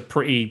 obviously, is a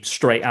pretty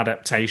straight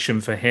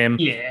adaptation for him.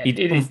 Yeah,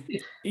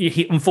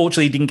 he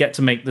unfortunately didn't get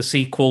to make the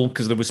sequel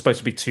because there was supposed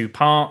to be 2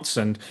 parts,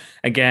 and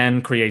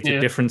again, creative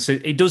differences.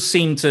 It does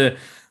seem to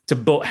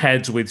butt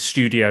heads with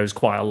studios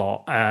quite a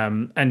lot.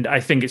 And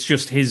I think it's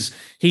just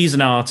he's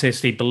an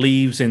artist. He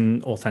believes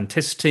in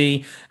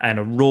authenticity and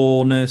a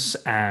rawness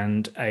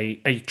and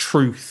a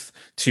truth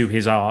to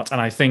his art.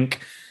 And I think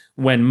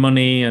when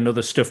money and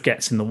other stuff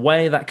gets in the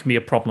way, that can be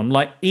a problem.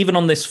 Like even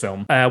on this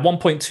film,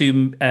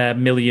 1.2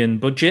 million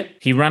budget.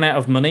 He ran out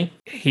of money.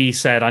 He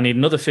said, I need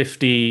another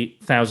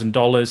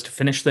 $50,000 to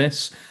finish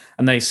this.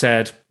 And they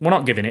said, we're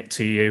not giving it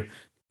to you.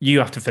 You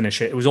have to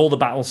finish it. It was all the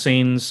battle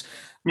scenes.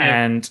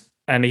 Yeah.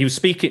 And he was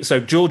speaking. So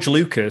George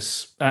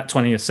Lucas at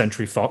 20th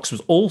Century Fox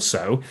was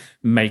also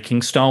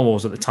making Star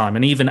Wars at the time,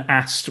 and even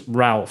asked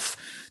Ralph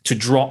to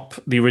drop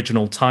the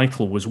original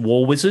title was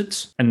War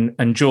Wizards,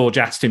 and George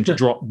asked him to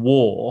drop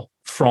War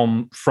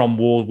from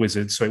War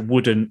Wizards so it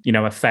wouldn't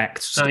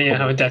affect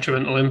have a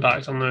detrimental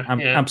impact on the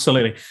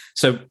absolutely.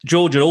 So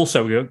George had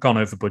also gone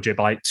over budget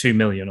by like $2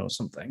 million or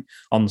something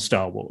on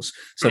Star Wars.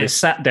 So they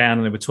sat down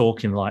and they were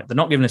talking like, they're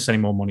not giving us any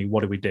more money,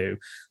 what do we do?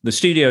 The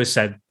studio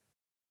said,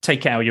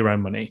 take it out of your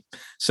own money.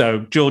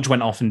 So George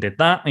went off and did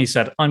that. He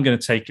said, I'm going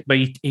to take it. But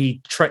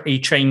he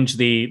changed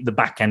the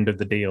back end of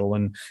the deal.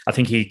 And I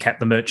think he kept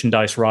the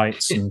merchandise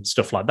rights and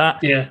stuff like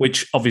that,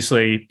 which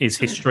obviously is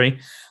history.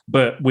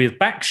 But with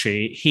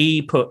Bakshi,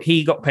 he got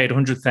paid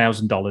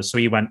 $100,000. So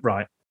he went,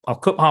 right, I'll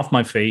cut half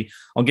my fee,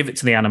 I'll give it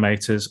to the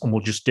animators, and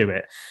we'll just do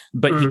it.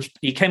 But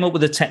he came up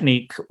with a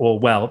technique,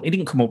 he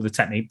didn't come up with a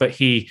technique, but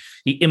he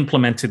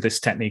implemented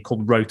this technique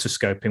called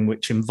rotoscoping,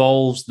 which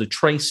involves the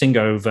tracing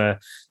over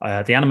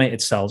the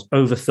animated cells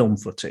over film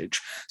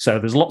footage. So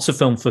there's lots of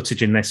film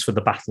footage in this for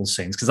the battle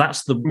scenes, because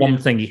that's the one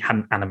thing he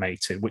hadn't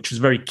animated, which was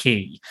very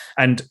key.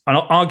 And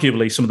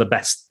arguably some of the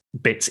best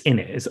bits in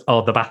it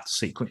are the battle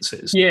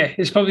sequences. Yeah,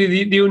 it's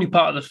probably the only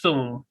part of the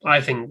film, I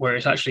think, where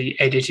it's actually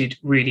edited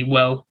really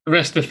well. The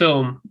rest of the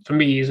film, for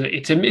me, is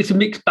it's a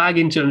mixed bag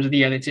in terms of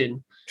the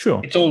editing.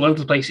 Sure. It's all over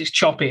the place. It's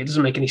choppy. It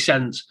doesn't make any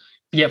sense.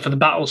 Yet for the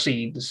battle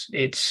scenes,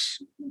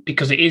 it's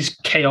because it is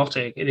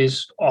chaotic. It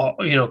is,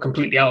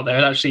 completely out there.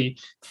 It actually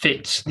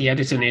fits the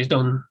editing is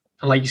done.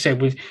 And like you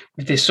said, with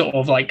this sort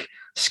of like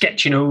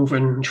sketching over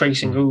and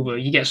tracing over,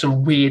 you get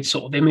some weird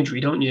sort of imagery,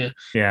 don't you?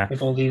 Yeah.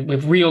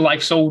 With real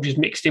life soldiers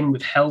mixed in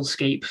with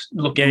hellscape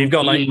looking. Yeah,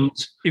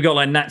 you've got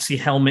like Nazi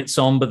helmets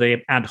on, but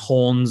they add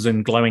horns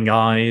and glowing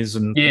eyes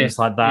and things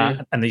like that.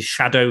 Yeah. And these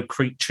shadow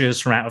creatures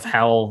from out of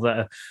hell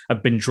that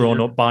have been drawn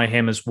up by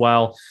him as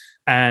well.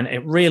 And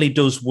it really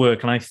does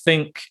work. And I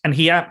think, and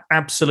he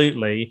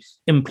absolutely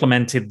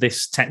implemented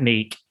this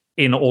technique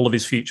in all of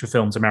his future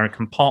films,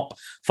 American Pop,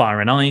 Fire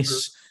and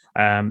Ice,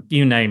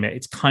 you name it.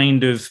 It's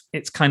kind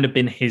of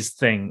been his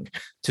thing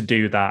to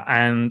do that,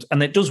 and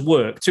it does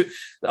work.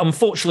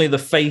 Unfortunately, the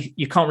face,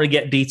 you can't really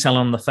get detail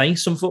on the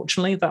face,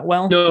 unfortunately, that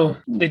well. No,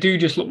 they do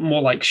just look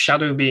more like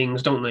shadow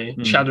beings, don't they?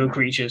 Shadow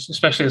creatures,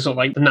 especially sort of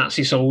like the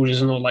Nazi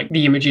soldiers and all like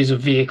the images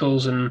of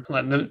vehicles and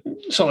like the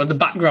sort of the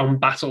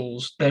background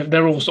battles.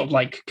 They're all sort of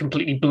like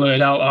completely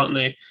blurred out, aren't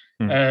they?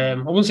 I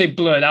wouldn't say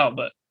blurred out,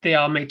 but they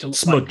are made to look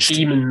smudged. Like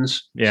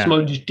demons,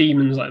 smudged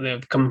demons, like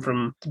they've come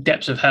from the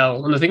depths of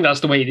hell. And I think that's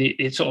the way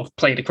it's sort of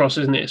played across,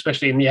 isn't it?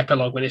 Especially in the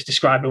epilogue when it's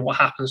describing what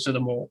happens to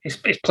them all. It's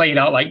played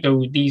out like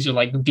though these are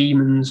like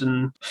demons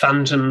and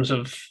phantoms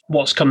of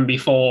what's come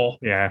before,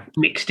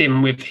 mixed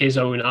in with his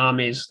own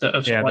armies that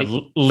have like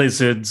the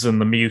lizards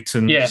and the mutants,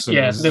 and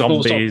the they're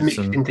all sort of zombies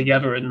mixed in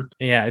together. And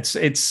it's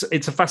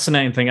a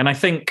fascinating thing. And I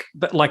think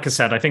that, like I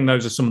said, I think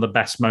those are some of the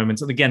best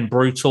moments. And again,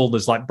 brutal.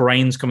 There's like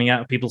brains coming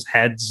out of people's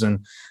heads,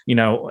 and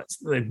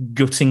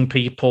gutting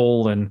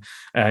people and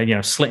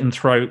slitting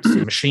throats,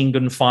 machine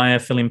gun fire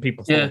filling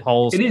people full of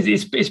holes. It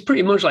is. It's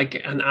pretty much like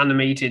an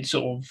animated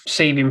sort of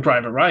Saving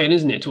Private Ryan,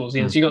 isn't it? Towards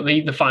the end, so you got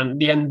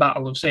the end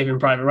battle of Saving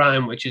Private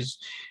Ryan, which is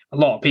a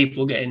lot of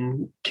people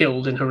getting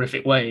killed in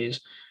horrific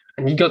ways,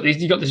 And you got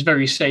this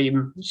very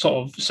same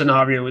sort of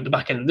scenario at the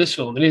back end of this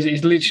film.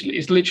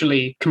 It's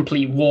literally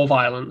complete war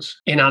violence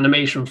in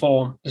animation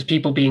form. There's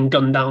people being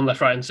gunned down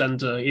left, right, and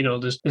center. You know,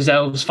 there's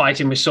elves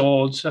fighting with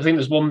swords. I think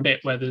there's one bit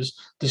where there's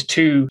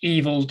two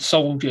evil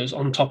soldiers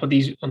on top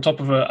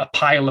of a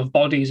pile of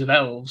bodies of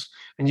elves,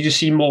 and you just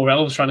see more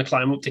elves trying to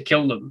climb up to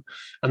kill them,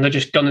 and they're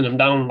just gunning them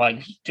down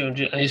like.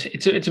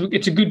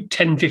 It's a good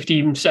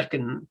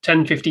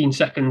 10-15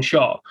 second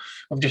shot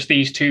of just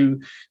these two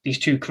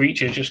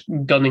creatures just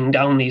gunning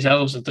down these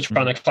elves that they're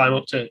trying to climb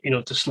up to,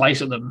 to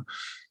slice at them.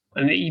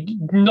 And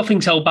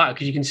nothing's held back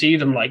because you can see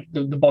them, like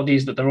the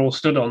bodies that they're all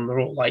stood on. They're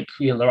all like,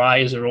 their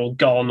eyes are all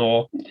gone,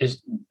 or there's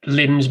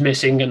limbs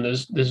missing, and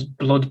there's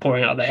blood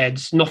pouring out of their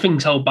heads.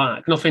 Nothing's held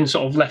back. Nothing's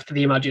sort of left to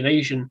the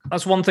imagination.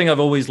 That's one thing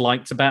I've always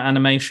liked about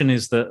animation,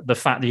 is the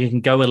fact that you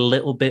can go a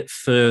little bit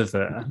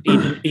further,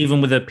 even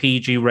with a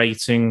PG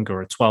rating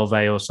or a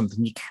 12A or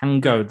something. You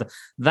can go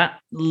that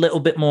little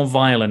bit more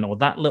violent, or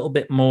that little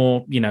bit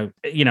more,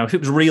 if it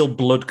was real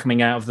blood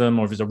coming out of them,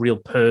 or if it's a real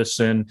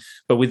person.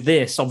 But with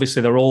this,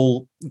 obviously, they're all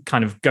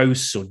kind of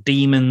ghosts or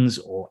demons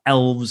or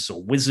elves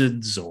or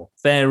wizards or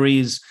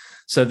fairies.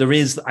 So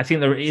I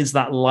think there is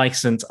that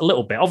license a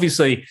little bit.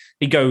 Obviously,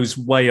 he goes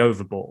way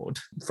overboard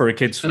for a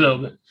kid's film. A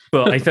little bit.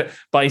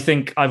 But I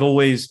think I've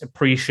always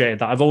appreciated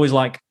that. I've always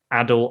liked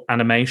adult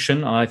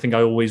animation, and I think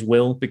I always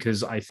will,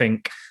 because I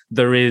think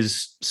there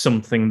is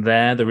something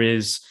there. There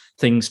is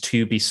things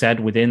to be said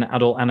within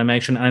adult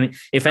animation. And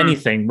if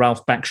anything,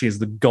 Ralph Bakshi is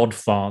the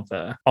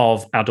godfather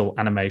of adult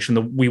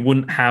animation. We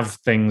wouldn't have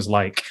things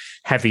like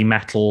heavy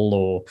metal,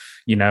 or,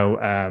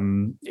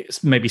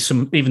 maybe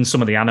some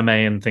of the anime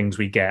and things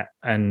we get.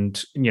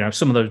 And,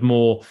 some of those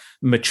more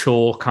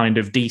mature kind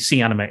of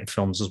DC animated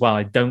films as well.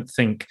 I don't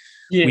think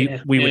we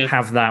would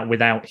have that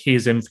without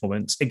his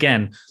influence.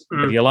 Again,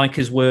 whether you like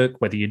his work,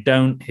 whether you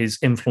don't, his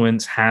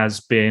influence has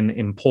been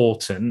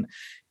important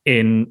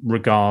in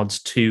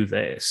regards to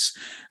this.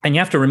 And you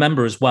have to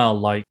remember as well,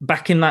 like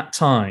back in that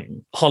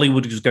time,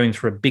 Hollywood was going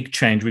through a big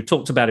change. We've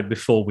talked about it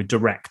before with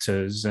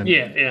directors and,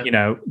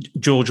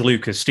 George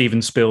Lucas,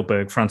 Steven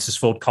Spielberg, Francis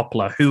Ford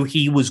Coppola, who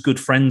he was good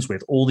friends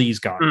with, all these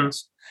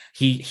guys.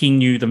 He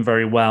knew them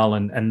very well,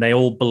 and they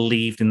all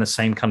believed in the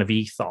same kind of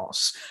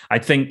ethos. I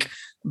think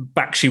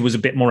Bakshi was a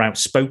bit more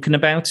outspoken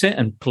about it,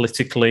 and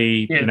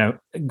politically,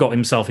 got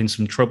himself in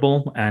some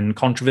trouble and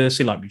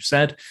controversy, like we've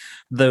said.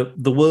 The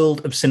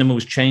world of cinema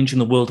was changing.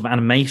 The world of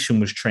animation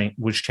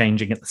was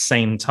changing at the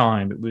same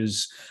time. It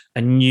was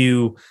a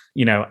new,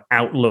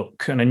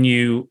 outlook and a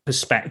new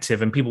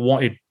perspective, and people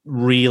wanted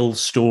real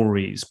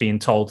stories being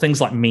told. Things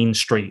like Mean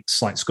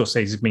Streets, like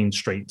Scorsese's Mean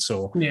Streets,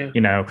 or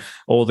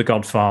or The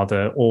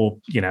Godfather, or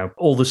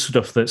all the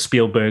stuff that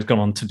Spielberg's gone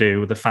on to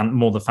do with the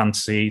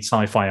fantasy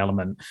sci-fi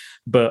element.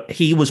 But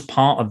he was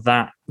part of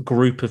that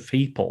group of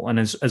people and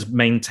has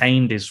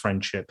maintained his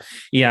friendship.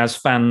 He has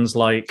fans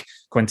like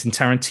Quentin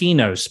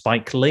Tarantino,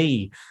 Spike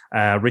Lee,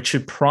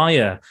 Richard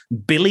Pryor,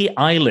 Billie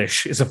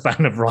Eilish is a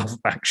fan of Ralph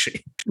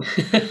Bakshi.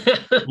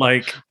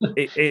 Like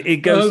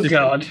it goes. Oh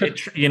God!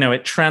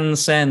 It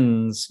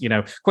transcends.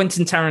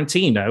 Quentin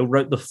Tarantino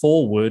wrote the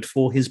foreword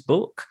for his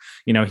book.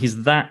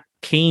 He's that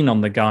keen on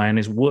the guy and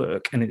his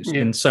work, and it's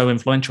been so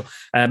influential.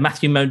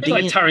 Matthew Modine,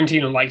 like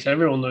Tarantino likes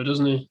everyone though,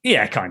 doesn't he?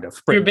 Yeah, kind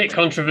of. You're a bit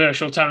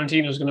controversial.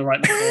 Tarantino's going to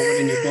write the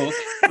foreword in your book.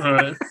 All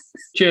right.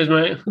 Cheers,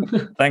 mate.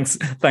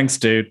 Thanks,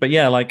 dude. But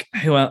yeah, like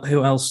who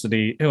else is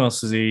he? Who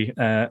else?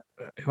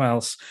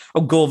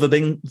 Oh, Gore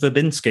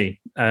Verbinski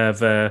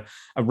of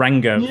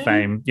Rango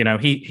fame.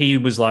 He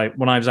was like,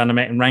 when I was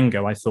animating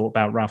Rango, I thought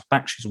about Ralph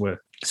Bakshi's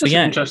work. So That's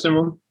an interesting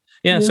one.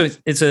 Yeah, so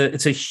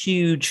it's a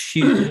huge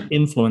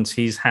influence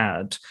he's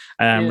had.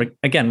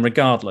 Again,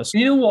 regardless.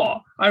 You know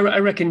what? I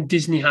reckon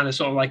Disney had a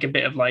sort of like a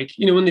bit of like,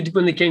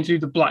 when they came through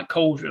the Black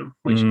Cauldron,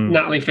 which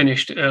Natalie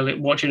finished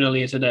watching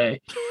earlier today.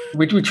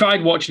 We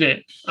tried watching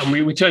it, and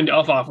we turned it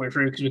off halfway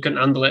through because we couldn't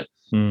handle it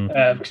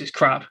because it's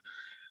crap.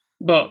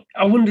 But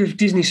I wonder if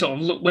Disney sort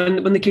of looked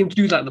when they came to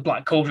do like the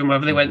Black Cauldron,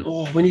 whether they went,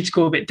 oh, we need to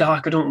go a bit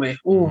darker, don't we?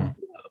 Oh,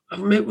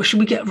 should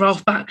we get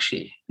Ralph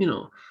Bakshi?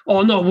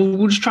 Oh no,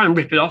 we'll just try and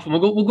rip it off, and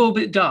we'll go a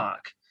bit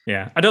dark.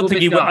 Yeah, I don't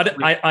think he would.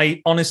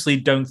 I honestly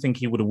don't think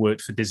he would have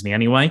worked for Disney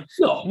anyway.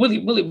 No,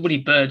 Willie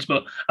Birds,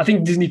 but I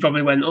think Disney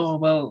probably went, oh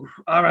well,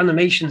 our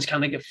animations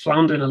kind of get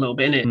floundering a little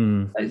bit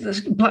in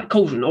it. Black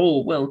Cauldron.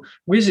 Oh well,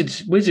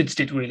 Wizards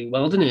did really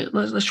well, didn't it?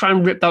 Let's try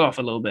and rip that off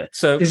a little bit.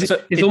 So it's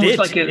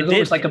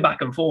almost like a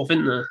back and forth,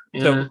 isn't there?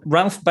 Yeah. So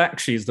Ralph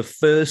Bakshi is the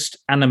first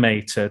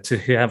animator to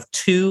have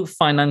two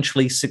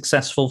financially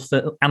successful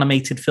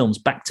animated films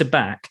back to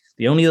back.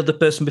 The only other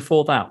person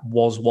before that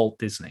was Walt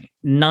Disney.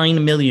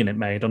 9 million it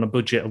made on a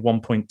budget of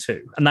 1.2.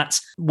 And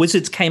that's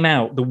Wizards came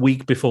out the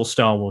week before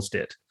Star Wars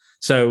did.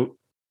 So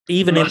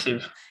even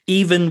Massive.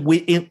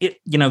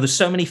 There's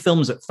so many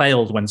films that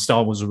failed when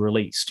Star Wars was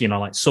released,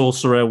 like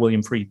Sorcerer,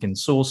 William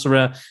Friedkin's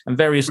Sorcerer, and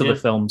various other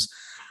films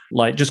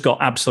like just got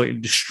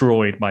absolutely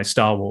destroyed by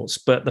Star Wars.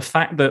 But the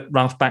fact that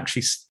Ralph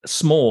Bakshi's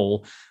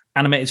small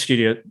animated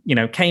studio,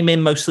 came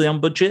in mostly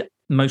on budget,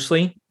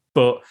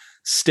 but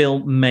still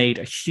made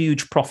a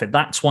huge profit.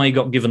 That's why he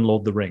got given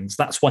Lord of the Rings.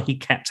 That's why he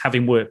kept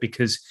having work,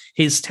 because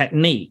his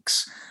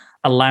techniques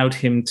allowed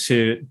him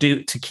to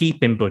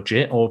keep in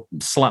budget or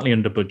slightly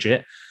under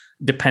budget,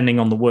 depending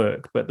on the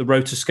work. But the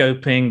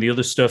rotoscoping, the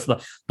other stuff,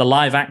 the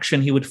live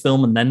action he would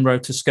film and then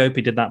rotoscope.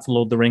 He did that for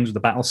Lord of the Rings with the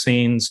battle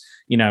scenes.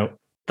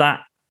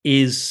 That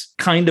is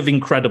kind of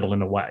incredible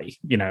in a way.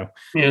 Yeah.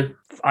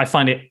 I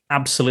find it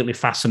absolutely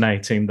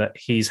fascinating that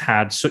he's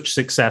had such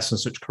success and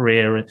such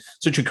an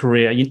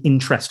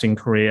interesting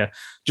career,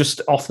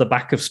 just off the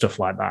back of stuff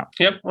like that.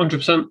 Yep,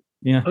 100%.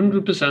 Yeah,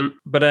 100%.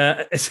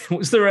 But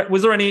was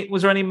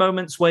there any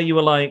moments where you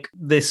were like,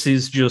 this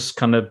is just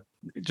kind of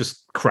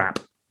just crap?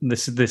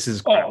 This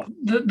is crap.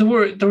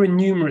 Oh, there were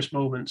numerous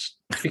moments,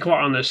 to be quite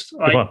honest.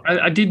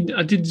 I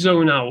did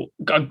zone out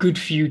a good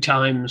few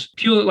times.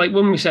 Pure, like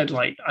when we said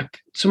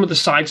some of the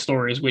side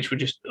stories, which were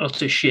just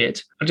utter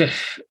shit.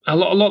 A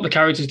lot of the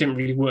characters didn't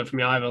really work for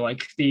me either. I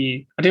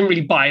didn't really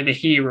buy the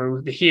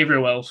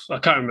hero elf. I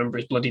can't remember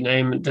his bloody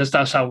name.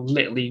 That's how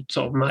little he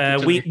sort of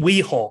mattered to me.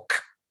 Weehawk.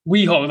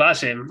 Weehawk,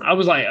 that's him. I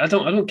was like, I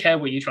don't care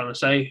what you're trying to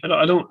say.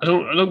 I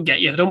don't get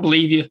you. I don't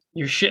believe you.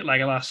 You're shit like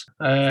a lass.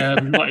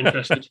 I'm not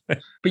interested.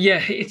 But yeah,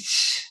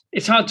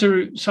 it's hard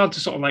to sort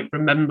of like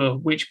remember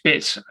which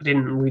bits I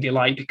didn't really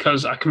like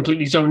because I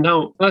completely zoned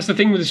out. And that's the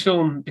thing with this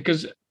film,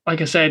 because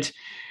like I said,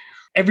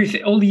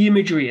 everything, all the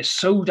imagery is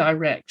so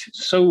direct,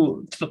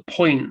 so to the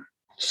point,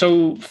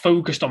 so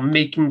focused on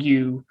making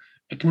you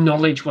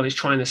acknowledge what it's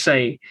trying to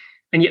say.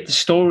 And yet the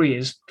story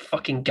is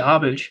fucking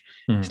garbage.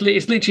 It's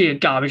literally a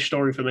garbage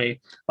story for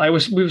me. Like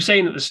we were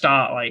saying at the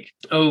start, like,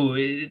 oh,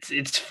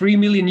 it's 3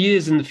 million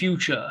years in the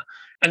future,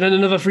 and then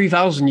another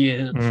 3,000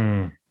 years,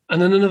 and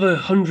then another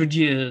 100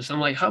 years. I'm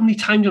like, how many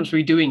time jumps are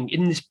we doing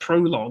in this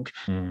prologue?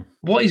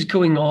 What is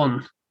going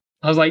on?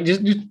 I was like,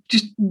 just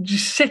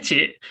set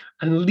it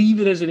and leave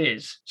it as it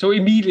is. So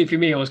immediately for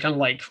me, I was kind of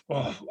like,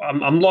 oh,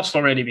 I'm lost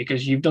already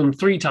because you've done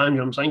 3 time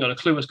jumps. I ain't got a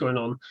clue what's going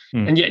on.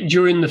 And yet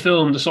during the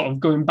film, the sort of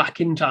going back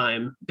in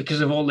time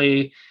because of all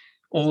the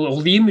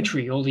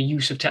imagery, all the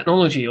use of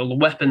technology, all the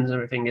weapons and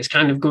everything is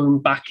kind of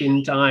going back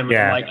in time.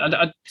 Yeah.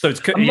 I'm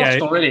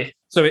lost already.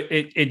 So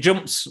it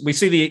jumps. We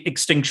see the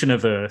extinction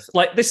of Earth.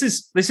 Like this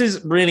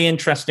is really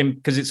interesting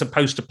because it's a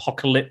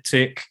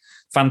post-apocalyptic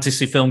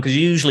fantasy film, because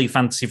usually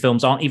fantasy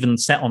films aren't even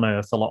set on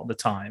Earth a lot of the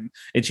time.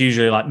 It's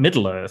usually like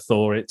Middle Earth,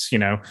 or it's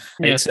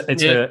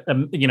a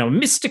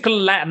mystical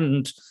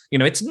land.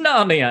 It's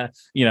Narnia.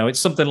 It's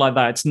something like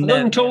that. It's an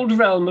untold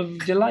realm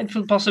of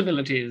delightful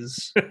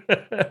possibilities.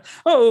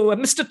 Oh,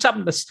 Mr.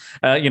 Tumnus.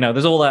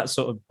 There's all that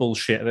sort of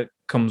bullshit that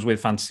comes with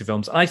fantasy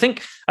films. And I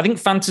think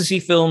fantasy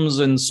films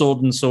and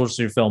sword and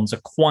sorcery films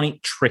are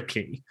quite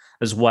tricky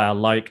as well.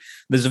 Like,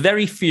 there's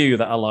very few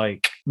that are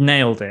like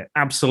nailed it,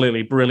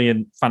 absolutely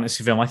brilliant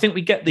fantasy film. I think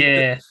we get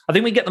the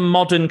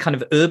modern kind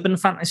of urban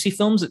fantasy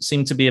films that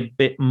seem to be a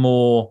bit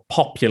more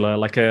popular,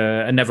 like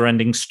a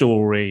Never-Ending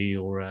Story,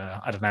 or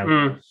I don't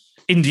know.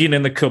 Indian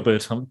in the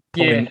Cupboard. I'm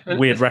pulling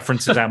weird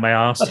references out my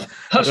arse.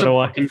 That's a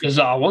fucking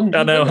bizarre one.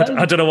 I know.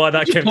 I don't know why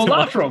that came to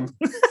mind. From?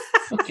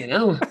 Fucking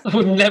hell. I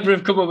would never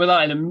have come up with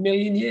that in a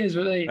million years,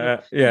 would they?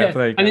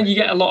 And then you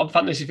get a lot of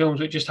fantasy films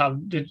which just have,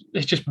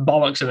 it's just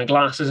bollocks in a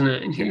glass, isn't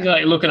it? And you're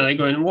like looking at it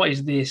going, what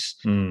is this?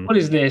 What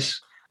is this?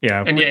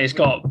 Yeah. And yet it's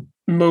got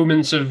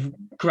moments of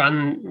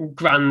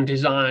grand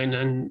design,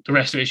 and the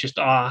rest of it's just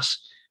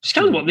arse. It's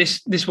kind of what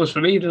this was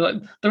for me.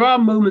 There are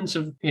moments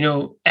of,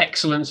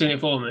 excellence in it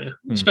for me,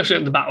 especially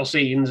at the battle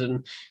scenes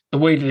and the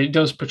way that it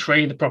does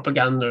portray the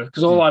propaganda.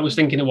 Because all I was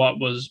thinking about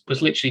was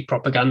literally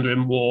propaganda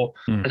in war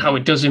and how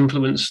it does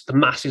influence the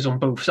masses on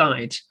both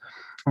sides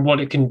and what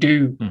it can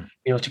do,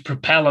 to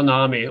propel an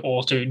army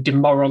or to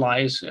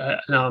demoralize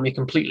an army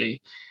completely.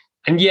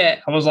 And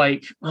yet I was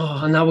like,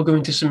 oh, now we're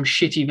going to some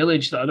shitty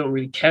village that I don't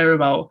really care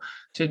about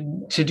to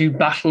do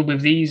battle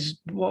with these.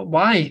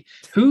 Why?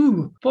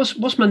 Who?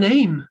 What's my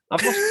name?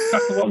 I've lost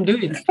track of what I'm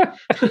doing.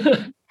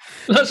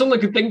 That's all I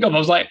could think of. I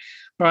was like,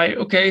 right,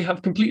 okay,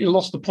 I've completely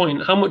lost the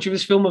point. How much of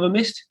this film have I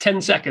missed?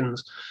 10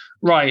 seconds.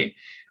 Right.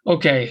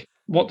 Okay.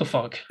 What the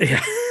fuck?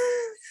 Yeah.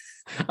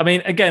 I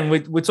mean, again,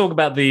 we talk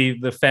about the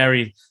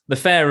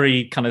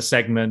fairy kind of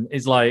segment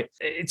is like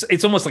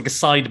it's almost like a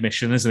side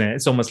mission, isn't it?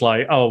 It's almost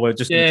like, oh, we're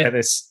just gonna get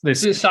this.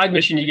 It's a side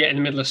mission you get in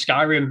the middle of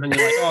Skyrim, and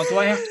you're like, oh, do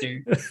I have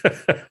to?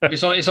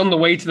 It's on the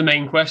way to the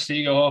main quest, so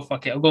you go, oh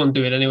fuck it, I'll go and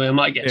do it anyway. I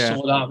might get a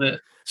sword out of it.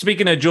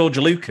 Speaking of George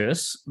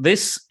Lucas,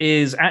 this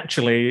is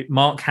actually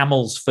Mark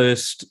Hamill's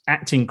first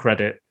acting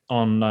credit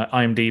on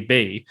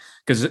IMDb,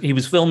 because he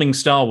was filming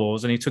Star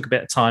Wars and he took a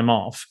bit of time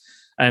off,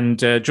 and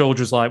George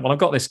was like, well, I've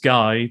got this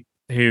guy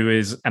who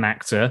is an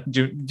actor.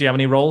 Do you have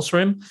any roles for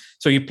him?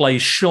 So he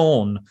plays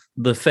Sean,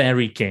 the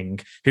Fairy King,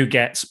 who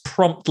gets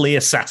promptly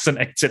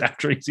assassinated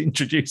after he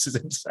introduces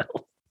himself.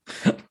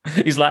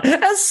 He's like,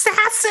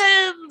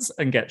 assassins!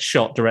 And gets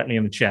shot directly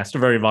in the chest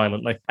very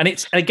violently. And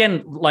it's,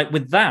 again, like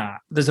with that,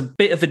 there's a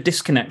bit of a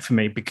disconnect for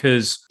me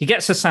because he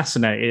gets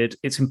assassinated.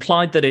 It's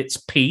implied that it's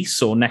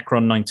Peace or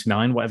Necron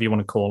 99, whatever you want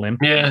to call him.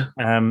 Yeah.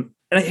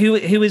 and who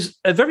is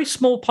a very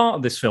small part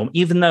of this film,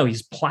 even though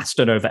he's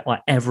plastered over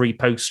like every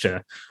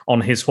poster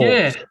on his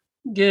horse.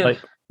 Yeah. Like,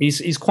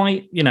 he's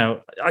quite,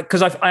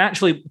 because I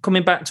actually,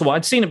 coming back to what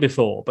I'd seen it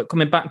before, but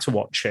coming back to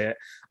watch it,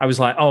 I was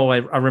like, oh,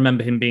 I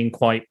remember him being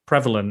quite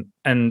prevalent.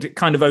 And it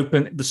kind of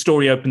the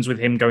story opens with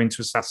him going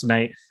to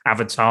assassinate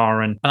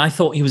Avatar. And I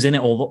thought he was in it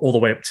all the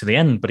way up to the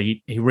end, but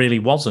he really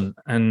wasn't.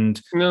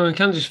 And no, it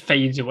kind of just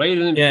fades away,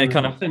 doesn't it? Yeah,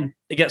 kind of.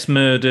 He gets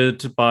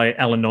murdered by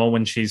Eleanor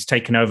when she's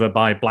taken over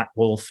by Black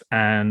Wolf.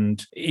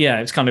 And yeah,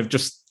 it's kind of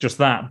just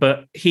that.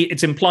 But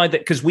it's implied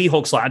that because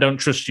Weehawk's like, I don't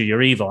trust you,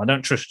 you're evil. I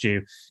don't trust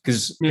you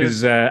because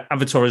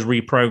Avatar has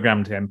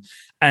reprogrammed him.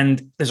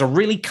 And there's a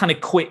really kind of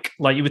quick,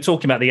 like you were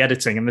talking about the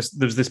editing, and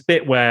there's this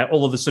bit where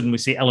all of a sudden we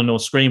see Eleanor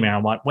screaming.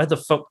 I'm like, where the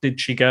fuck did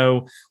she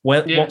go?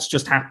 What's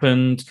just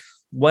happened?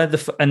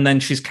 And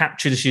then she's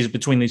captured. She's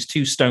between these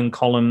two stone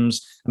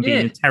columns and being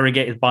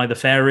interrogated by the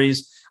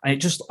fairies. And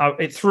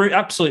it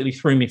absolutely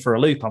threw me for a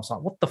loop. I was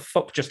like, what the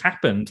fuck just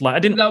happened? Like, I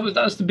didn't.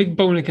 That's the big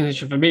bone of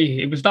contention for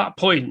me. It was that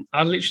point.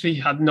 I literally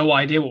had no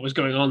idea what was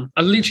going on.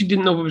 I literally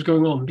didn't know what was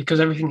going on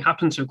because everything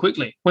happened so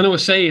quickly. When I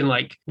was saying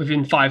like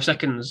within 5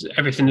 seconds,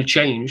 everything had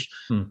changed.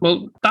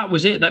 Well, that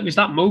was it. That was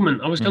that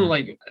moment. I was kind of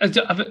like,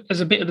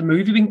 has a bit of the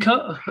movie been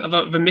cut? Have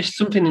I missed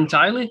something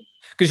entirely?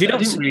 Because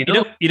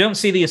you don't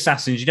see the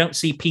assassins, you don't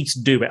see Peter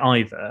do it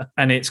either,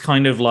 and it's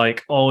kind of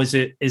like, oh, is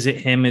it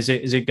him? Is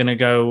it going to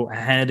go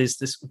ahead? Is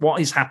this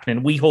what is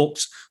happening?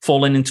 Weehawk's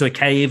fallen into a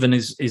cave and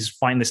is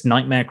fighting this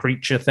nightmare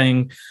creature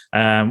thing,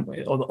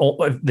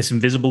 or this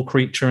invisible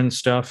creature and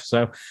stuff.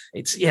 So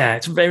it's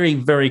very,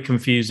 very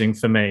confusing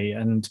for me.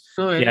 And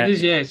it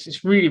is. Yeah,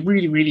 it's really,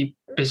 really, really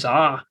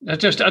bizarre. I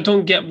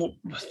don't get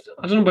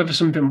I don't know whether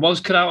something was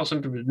cut out or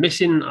something was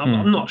missing.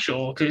 I'm not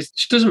sure because it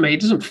just doesn't fit.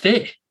 It doesn't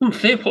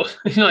fit. What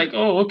you're like,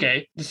 oh,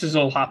 okay, this has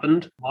all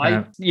happened.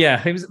 Why?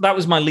 That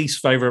was my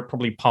least favorite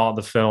probably part of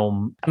the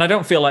film, and I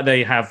don't feel like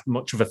they have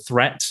much of a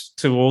threat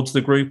towards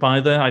the group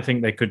either. I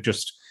think they could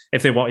just,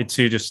 if they wanted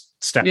to, just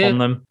step on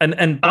them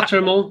and batter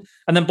them all.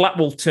 And then Black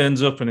Wolf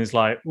turns up and is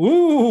like,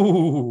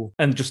 "Ooh,"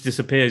 and just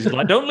disappears. He's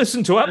like, "Don't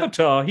listen to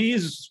Avatar.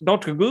 He's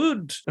not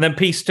good." And then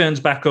Peace turns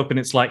back up and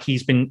it's like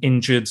he's been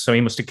injured, so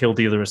he must have killed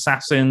the other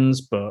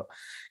assassins. But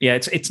yeah,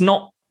 it's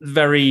not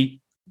very,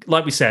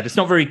 like we said, it's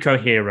not very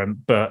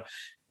coherent. But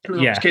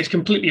it's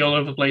completely all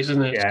over the place,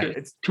 isn't it? Yeah,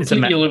 it's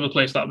completely all over the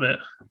place, that bit.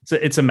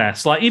 It's a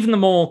mess. Like even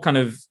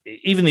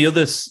the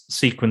other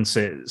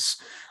sequences,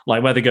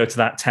 like where they go to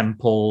that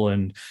temple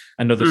and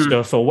other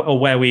stuff, or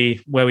where we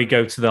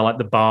go to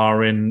the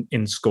bar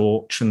in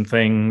Scorch and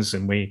things,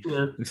 and they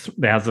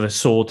have the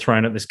sword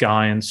thrown at this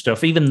guy and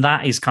stuff. Even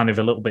that is kind of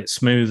a little bit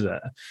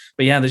smoother.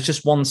 But yeah, there's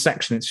just one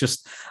section. It's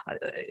just,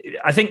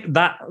 I think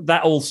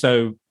that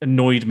also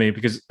annoyed me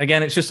because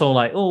again, it's just all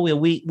like, oh,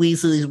 we're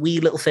these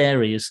wee little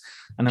fairies,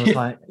 and I was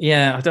like,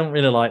 yeah, I don't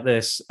really like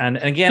this. And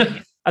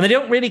again. And they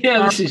don't really.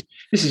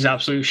 This is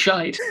absolute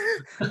shite.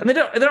 And they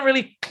don't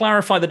really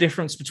clarify the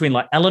difference between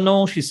like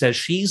Eleanor. She says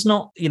she's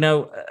not,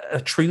 a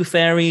true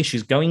fairy.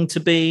 She's going to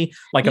be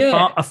like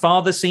a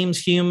father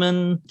seems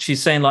human.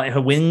 She's saying like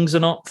her wings are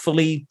not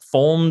fully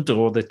formed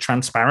or they're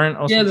transparent.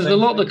 Or something. There's a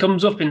lot that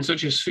comes up in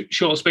such a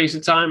short space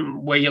of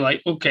time where you're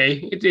like,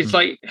 okay, it's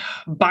like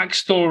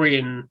backstory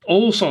and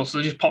all sorts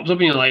that just pops up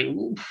and you're like,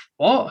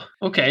 what?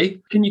 Okay,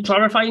 can you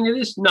clarify any of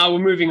this? No, we're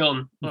moving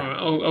on. All right.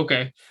 Oh,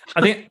 okay.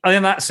 I think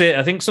that's it.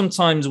 I think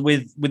sometimes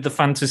with the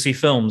fantasy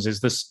films is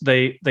this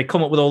they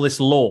come up with all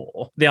this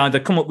lore. They either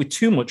come up with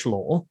too much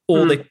lore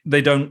or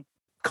they don't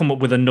come up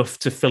with enough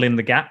to fill in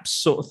the gaps,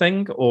 sort of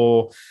thing.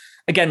 Or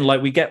again,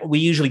 like we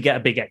usually get a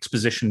big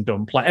exposition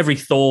dump. Like every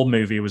Thor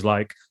movie was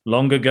like,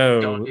 long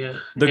ago,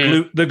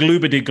 the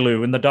gloobity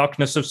glue in the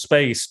darkness of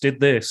space did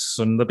this,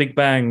 and the Big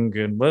Bang,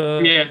 and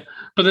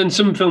But then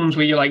some films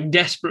where you're like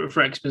desperate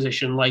for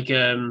exposition, like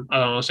I don't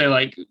know, say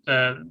like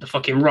the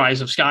fucking Rise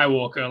of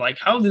Skywalker. Like,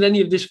 how did any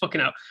of this fucking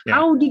out? Yeah.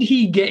 How did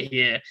he get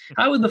here?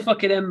 How would the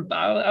fucking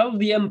how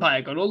the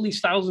Empire got all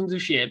these thousands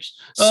of ships?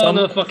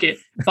 No, fuck it.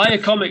 Buy a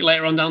comic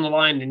later on down the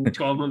line in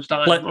 12 months'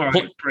 time.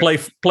 Play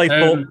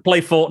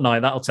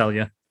Fortnite. That'll tell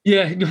you.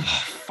 Yeah,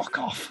 fuck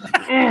off.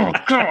 Oh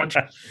God.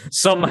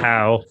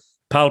 Somehow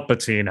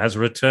Palpatine has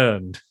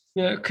returned.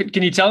 Yeah,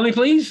 can you tell me,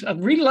 please?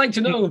 I'd really like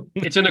to know.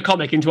 It's in a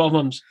comic in 12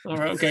 months. All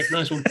right, okay,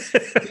 nice one.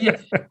 Yeah,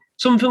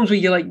 some films where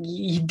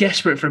you're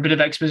desperate for a bit of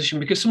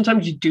exposition because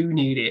sometimes you do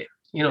need it.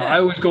 I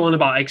always go on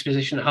about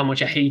exposition, how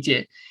much I hate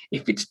it.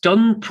 If it's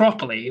done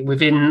properly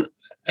within,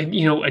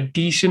 a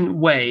decent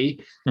way,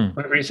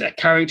 whether it's a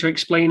character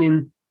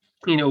explaining,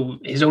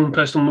 his own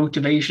personal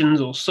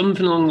motivations or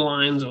something along the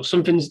lines, or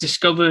something's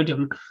discovered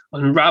and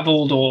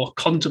unraveled or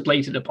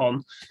contemplated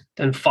upon,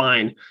 then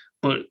fine.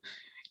 But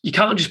you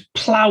can't just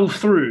plow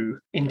through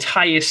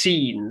entire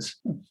scenes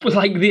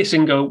like this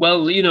and go,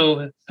 well,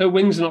 her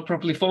wings are not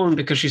properly formed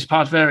because she's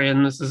part fairy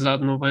and this is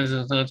that and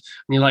that. And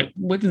you're like,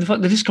 where the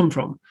fuck did this come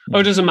from? Oh,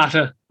 it doesn't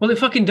matter. Well, it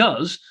fucking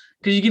does,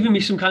 because you're giving me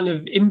some kind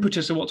of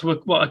impetus of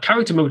what a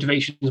character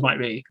motivations might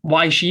be.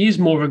 Why she is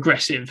more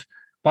aggressive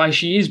why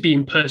she is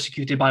being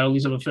persecuted by all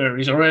these other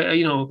furries, or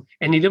any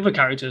of the other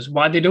characters,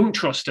 why they don't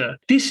trust her.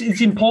 This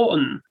is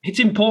important. It's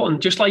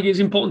important, just like it's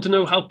important to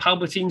know how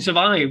Palpatine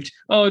survived.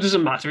 Oh, it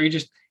doesn't matter.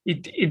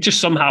 It just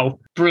somehow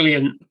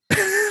brilliant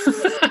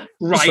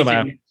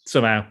writing.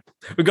 Somehow.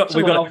 We've got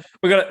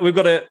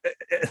to.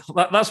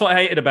 That's what I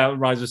hated about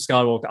Rise of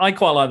Skywalker. I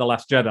quite like The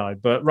Last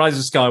Jedi, but Rise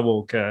of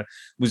Skywalker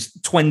was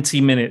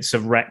 20 minutes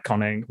of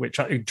retconning, which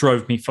it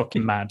drove me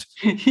fucking mad.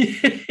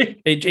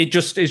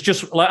 It's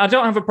just like, I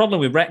don't have a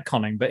problem with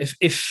retconning, but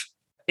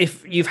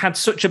if you've had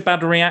such a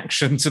bad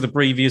reaction to the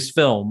previous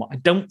film, I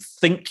don't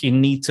think you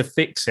need to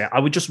fix it. I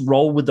would just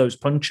roll with those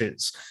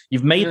punches.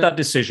 You've made that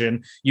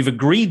decision. You've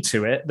agreed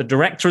to it. The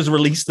director has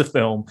released the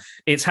film.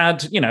 It's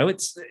had,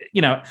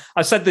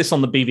 I said this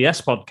on the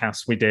BVS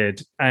podcast we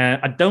did.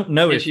 I don't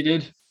know if you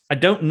did. I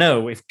don't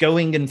know if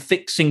going and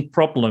fixing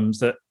problems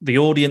that the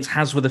audience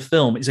has with a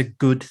film is a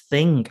good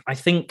thing. I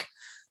think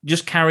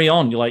just carry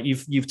on.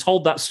 You've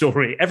told that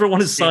story.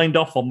 Everyone has signed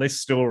off on this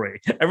story.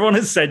 Everyone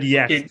has said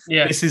yes,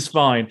 this is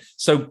fine.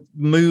 So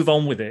move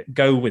on with it.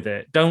 Go with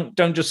it. Don't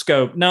just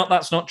go, no,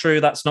 that's not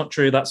true. That's not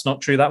true. That's not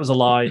true. That was a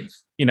lie.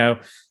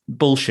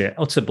 Bullshit.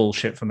 Utter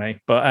bullshit for me.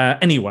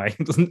 But anyway,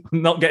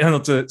 not getting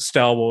onto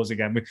Star Wars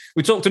again.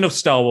 We talked enough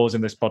Star Wars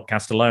in this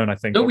podcast alone, I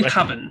think. No, we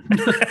haven't.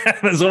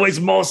 There's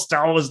always more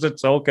Star Wars to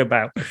talk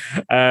about.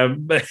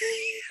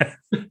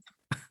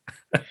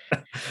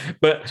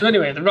 But so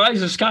anyway, the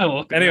Rise of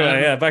Skywalker.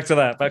 Anyway, back to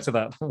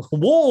that.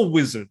 War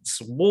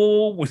Wizards.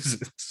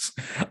 Rise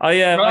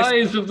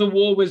of the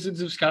War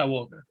Wizards of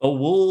Skywalker. The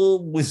War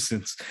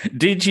Wizards.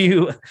 Did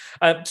you?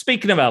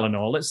 Speaking of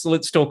Eleanor,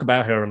 let's talk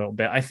about her a little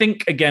bit. I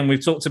think again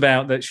we've talked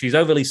about that she's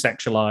overly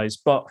sexualized,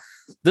 but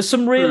there's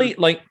some really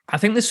I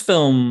think this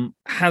film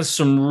has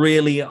some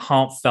really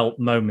heartfelt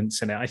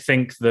moments in it. I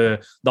think the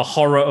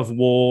horror of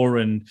war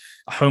and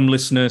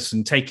homelessness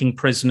and taking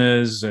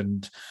prisoners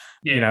and.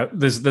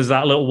 There's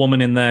that little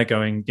woman in there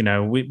going,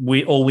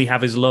 we all we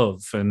have is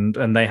love,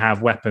 and they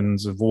have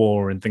weapons of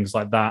war and things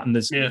like that. And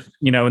there's,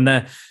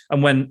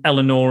 and when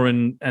Eleanor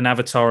and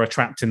Avatar are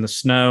trapped in the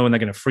snow and they're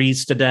going to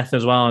freeze to death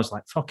as well, I was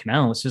like, fucking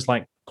hell, this is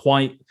like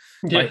quite,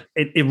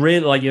 it really,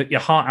 like your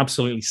heart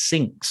absolutely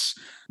sinks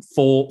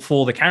for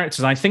the characters.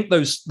 And I think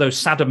those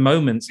sadder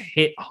moments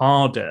hit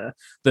harder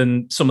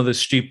than some of the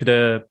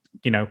stupider,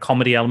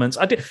 comedy elements.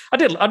 I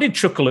did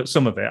chuckle at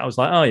some of it. I was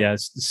like, oh yeah,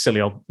 it's this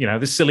silly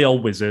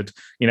old wizard.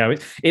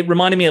 It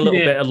reminded me a little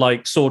bit of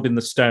like Sword in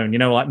the Stone.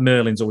 Like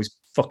Merlin's always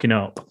fucking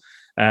up.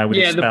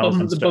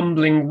 The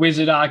bumbling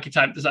wizard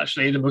archetype that's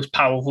actually the most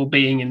powerful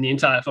being in the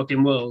entire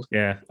fucking world.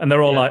 Yeah, and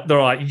they're all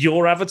like,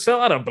 your Avatar?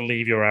 I don't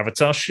believe your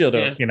Avatar. Shut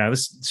up.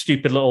 This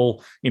stupid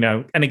little,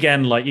 and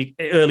again, like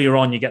earlier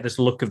on, you get this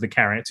look of the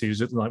character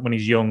who's like when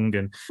he's young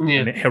and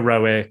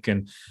heroic,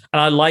 and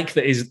I like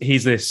that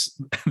he's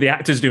this. The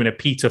actor's doing a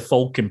Peter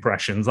Falk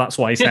impressions. That's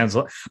why he sounds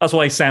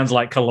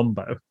like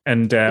Columbo.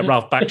 And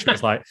Ralph Bakshi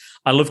is like,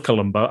 I love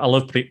Columbo. I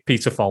love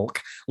Peter Falk.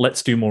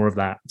 Let's do more of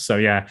that. So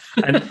yeah,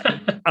 and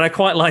I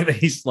quite like that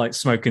he's like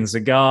smoking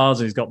cigars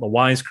and he's got the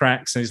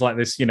wisecracks and he's like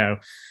this,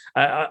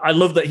 I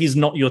love that he's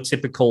not your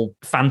typical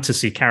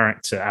fantasy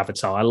character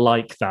Avatar. I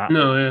like that.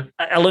 No, yeah.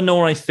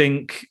 Eleanor, I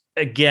think,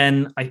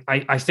 again,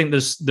 I think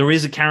there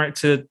is a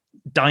character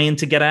dying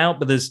to get out,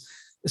 but there's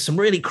some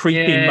really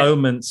creepy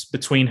moments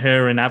between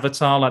her and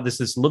Avatar. Like there's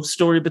this love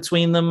story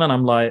between them. And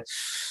I'm like,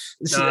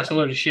 that's a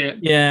load of shit.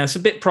 Yeah, it's a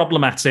bit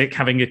problematic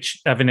having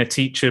a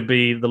teacher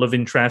be the love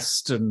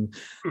interest, and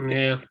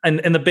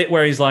the bit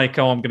where he's like,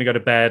 "Oh, I'm going to go to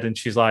bed," and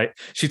she's like,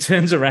 she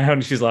turns around,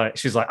 and she's like,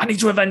 "I need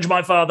to avenge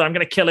my father. I'm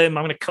going to kill him.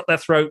 I'm going to cut their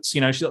throats."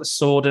 She's got the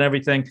sword and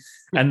everything,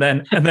 and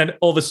then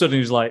all of a sudden he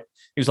was like,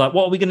 "What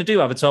are we going to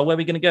do, Avatar? Where are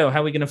we going to go?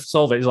 How are we going to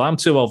solve it?" He's like, "I'm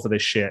too old for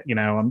this shit.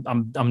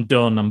 I'm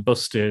done. I'm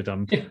busted.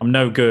 I'm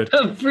no good.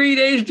 I'm 3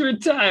 days to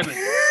retirement."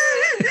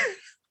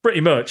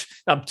 Pretty much,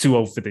 I'm too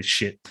old for this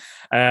shit.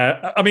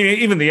 I mean,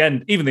 even the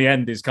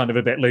end is kind of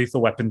a bit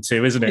Lethal Weapon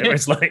 2, isn't it?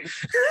 It's like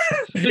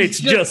it's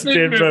just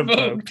been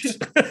revoked.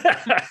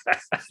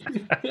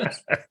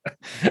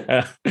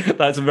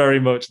 That's very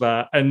much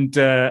that. And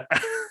but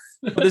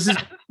there's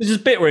this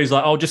bit where he's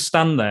like, "I'll just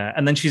stand there,"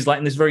 and then she's like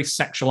in this very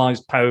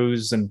sexualized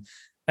pose, and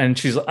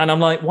I'm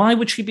like, why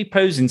would she be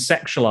posing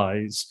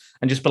sexualized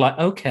and just be like,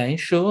 okay,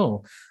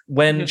 sure?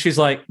 When she's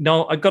like,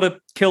 no, I got to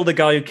kill the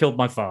guy who killed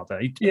my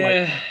father. Yeah.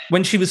 Like,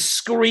 when she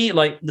was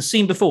like the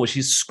scene before,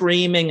 she's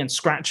screaming and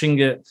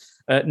scratching at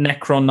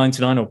Necron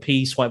 99 or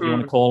Peace, whatever you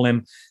want to call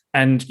him.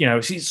 And,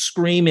 she's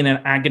screaming in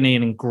agony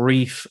and in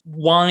grief.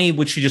 Why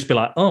would she just be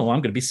like, oh, I'm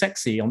going to be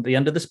sexy on the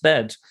end of this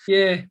bed?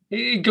 Yeah,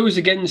 it goes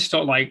against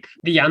sort of like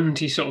the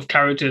anti sort of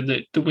character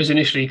that was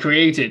initially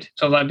created.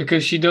 So like,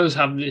 because she does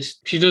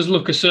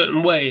look a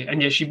certain way,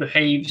 and yet she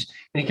behaves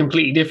in a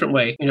completely different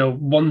way,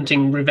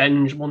 wanting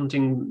revenge,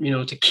 wanting,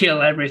 to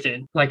kill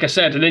everything. Like I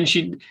said, and then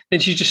she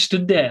just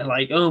stood there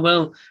like, oh,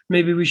 well,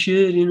 maybe we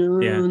should,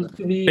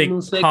 Big,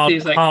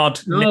 hard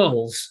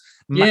nipples.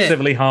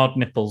 massively hard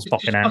nipples Just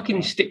popping out.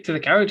 fucking stick to the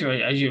character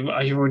as you've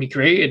already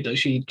created. That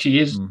she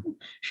is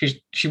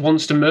she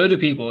wants to murder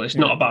people. It's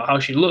not about how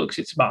she looks.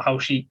 It's about how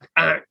she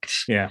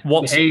acts. Yeah.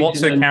 What's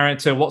her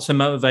character? What's her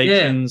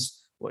motivations?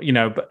 You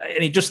know, but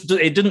it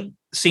didn't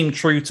seem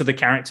true to the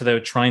character they were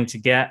trying to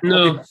get.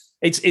 No.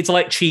 It's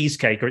like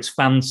cheesecake or it's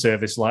fan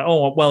service. Like,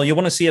 oh, well, you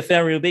want to see a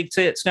fairy with big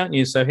tits, don't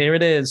you? So here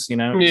it is, you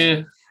know.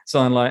 Yeah. So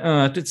I'm like,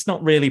 it's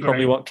not really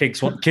probably what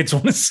kids want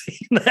to see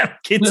in their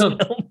kids film.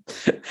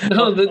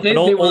 No, they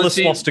all the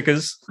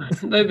swastikas.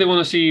 They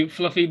want to see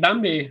fluffy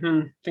Bambi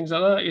and things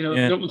like that. You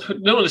know, don't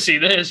want to see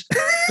this.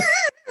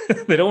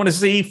 They don't want to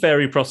see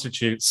fairy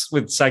prostitutes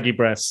with saggy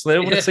breasts. They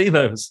don't want to see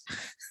those.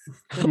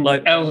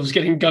 Like elves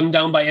getting gunned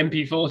down by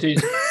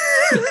MP40s.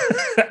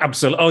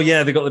 Absolutely. Oh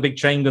yeah, they got the big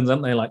chain guns,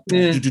 haven't they? Like,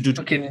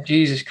 fucking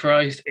Jesus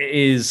Christ! It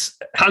is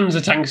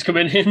Panzer tanks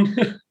coming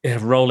in,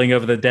 rolling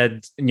over the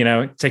dead. You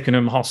know, taking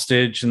them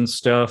hostage and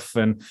stuff.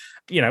 And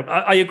you know,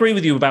 I agree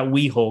with you about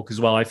Weehawk as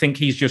well. I think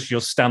he's just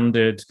your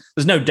standard.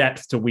 There's no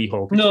depth to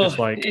Weehawk.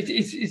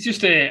 It's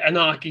just an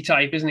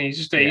archetype, isn't he?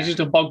 He's just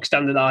a bog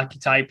standard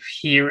archetype,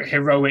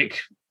 heroic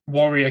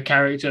warrior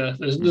character.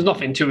 There's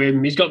nothing to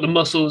him. He's got the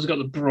muscles, he's got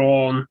the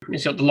brawn,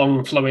 he's got the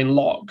long flowing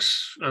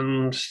locks,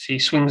 and he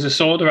swings a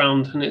sword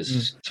around, and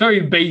it's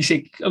very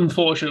basic,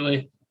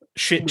 unfortunately.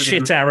 Shit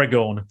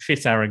Aragorn.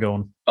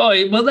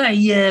 Oh well,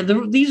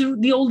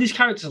 all these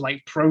characters are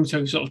like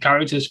proto sort of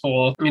characters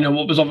for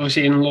what was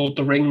obviously in Lord of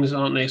the Rings,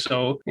 aren't they?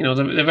 So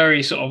they're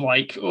very sort of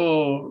like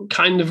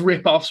kind of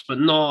rip-offs, but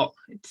not.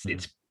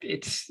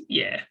 It's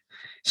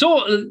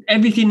So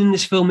everything in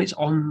this film, it's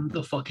on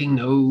the fucking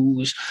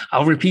nose.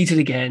 I'll repeat it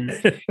again.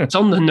 It's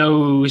on the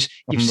nose.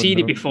 You've seen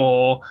it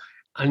before,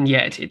 and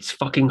yet it's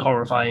fucking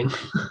horrifying.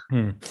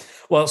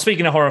 Well,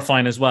 speaking of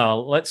horrifying as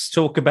well, let's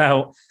talk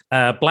about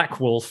Black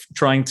Wolf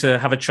trying to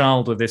have a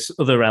child with this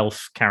other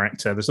elf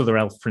character, this other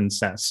elf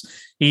princess.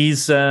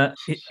 He's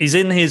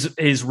in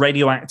his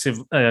radioactive,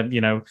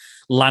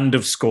 land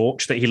of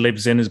Scorch that he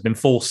lives in, has been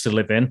forced to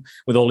live in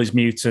with all his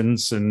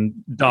mutants and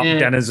dark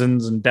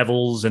denizens and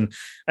devils, and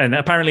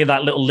apparently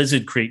that little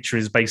lizard creature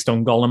is based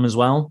on Gollum as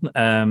well.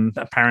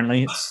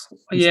 Apparently,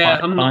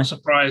 I'm not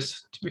surprised.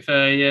 To be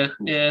fair, yeah,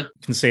 you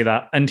can see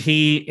that, and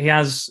he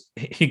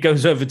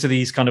goes over to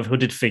these kind of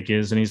hooded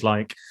figures, and he's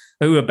like,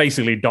 who are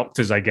basically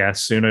doctors, I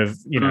guess, who have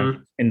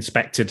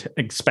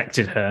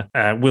inspected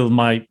her. Will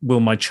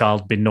my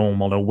child be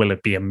normal, or will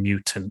it be a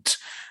mutant?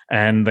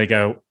 And they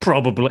go,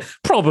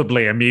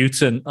 probably a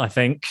mutant, I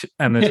think.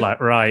 And it's like,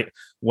 right,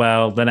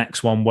 well, the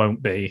next one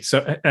won't be.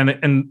 So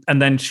and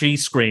then she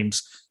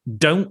screams,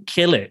 "Don't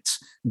kill it!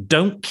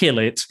 Don't kill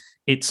it!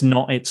 It's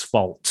not its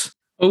fault."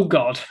 Oh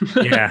God!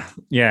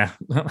 yeah.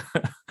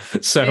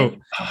 So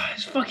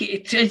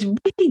it's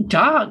really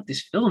dark.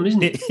 This film,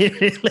 isn't it?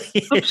 It really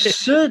is.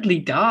 Absurdly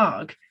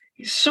dark.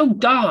 It's so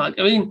dark.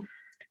 I mean,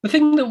 the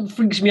thing that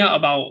freaks me out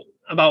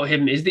about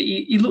him is that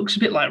he looks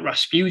a bit like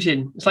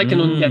Rasputin. It's like an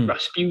undead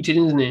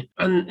Rasputin, isn't it?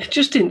 And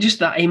just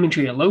that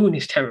imagery alone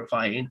is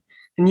terrifying.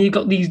 And you've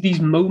got these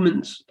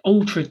moments,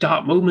 ultra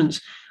dark moments.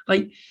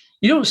 Like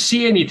you don't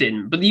see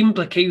anything, but the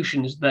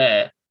implication is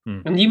there.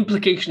 And the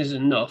implication is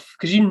enough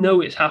because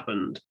it's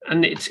happened,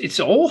 and it's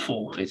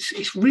awful.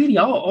 It's really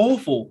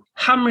awful.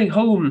 Hammering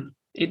home,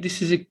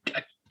 this is a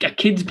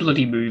kid's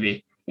bloody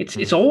movie.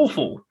 It's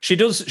awful. She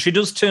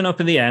does turn up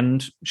in the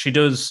end. She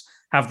does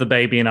have the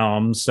baby in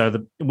arms, so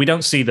we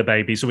don't see the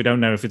baby, so we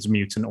don't know if it's a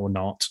mutant or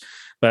not.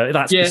 But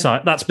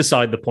that's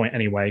beside the point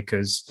anyway,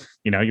 because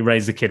you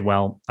raise the kid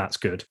well, that's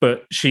good.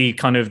 But she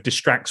kind of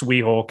distracts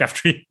Weehawk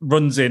after he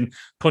runs in,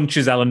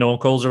 punches Eleanor,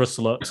 calls her a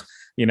slut.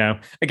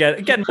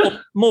 Again,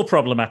 more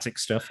problematic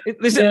stuff.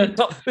 This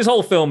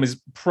whole film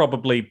is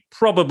probably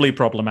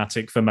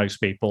problematic for most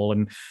people,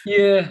 and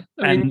I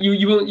mean,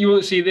 you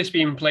won't see this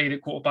being played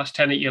at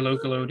 10:15 at your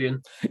local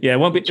Odeon. Yeah, it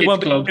won't be on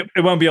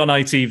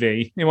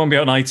ITV. It won't be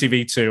on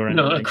ITV2 or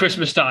anything. No, at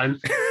Christmas time.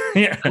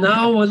 Yeah.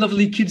 Now a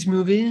lovely kids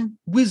movie,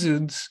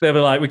 Wizards. They'll be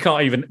like, we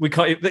can't.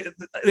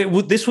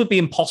 This would be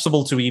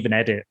impossible to even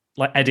edit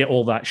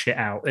all that shit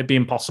out. It'd be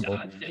impossible.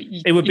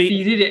 It would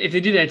be if they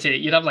did edit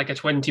it, you'd have like a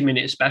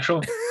 20-minute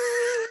special.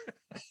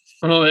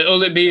 And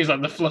all it'd be is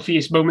like the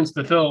fluffiest moments of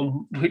the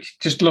film, which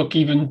just look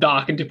even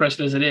dark and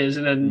depressing as it is,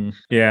 and then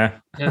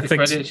I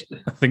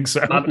think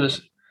so.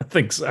 Madness. I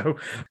think so.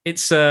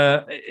 It's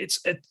a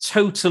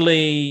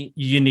totally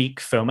unique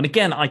film, and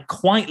again, I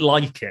quite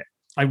like it.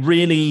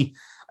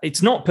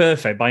 It's not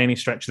perfect by any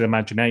stretch of the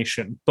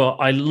imagination, but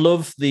I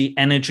love the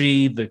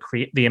energy,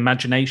 the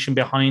imagination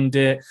behind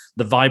it,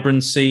 the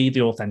vibrancy,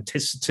 the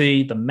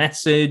authenticity, the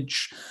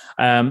message.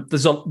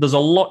 There's a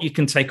lot you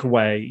can take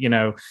away.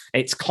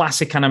 It's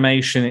classic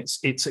animation.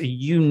 It's a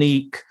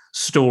unique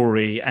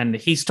story, and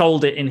he's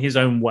told it in his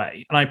own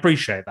way, and I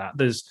appreciate that.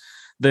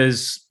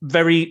 There's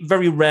very,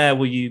 very rare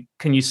where you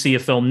see a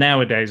film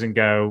nowadays and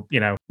go,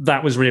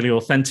 that was really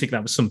authentic.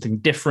 That was something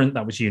different.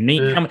 That was unique.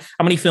 Yeah.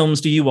 How many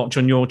films do you watch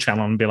on your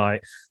channel and be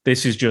like,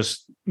 this is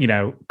just,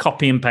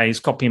 copy and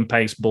paste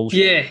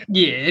bullshit?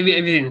 Yeah.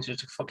 Everything's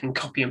just a fucking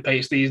copy and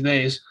paste these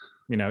days.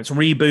 You know, it's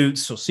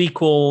reboots or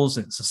sequels.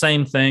 It's the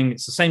same thing.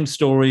 It's the same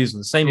stories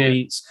and the same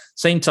beats,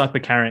 same type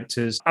of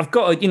characters. You've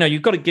got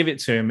to give it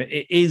to him.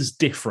 It is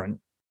different,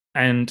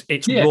 and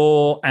it's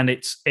raw, and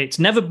it's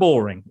never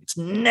boring. It's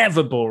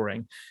never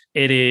boring.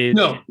 It is.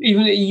 No,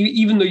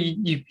 even though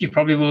you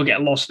probably will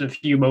get lost in a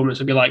few moments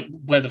and be like,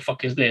 where the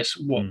fuck is this?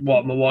 What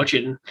am I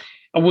watching?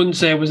 I wouldn't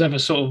say I was ever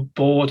sort of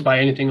bored by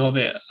anything of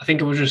it. I think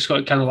it was just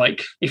kind of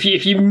like if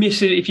you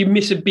miss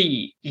a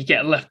beat, you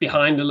get left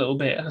behind a little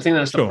bit. I think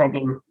that's the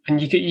problem,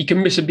 and you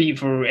can miss a beat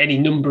for any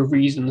number of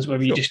reasons.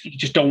 Whether you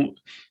just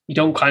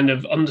don't kind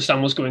of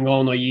understand what's going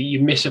on, or you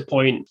miss a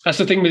point. That's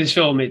the thing with this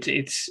film. It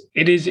is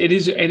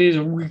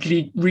a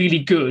really, really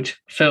good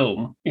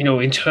film. You know,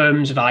 in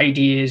terms of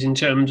ideas, in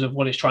terms of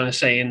what it's trying to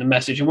say in the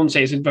message. I wouldn't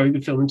say it's a very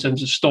good film in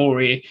terms of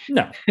story.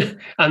 No,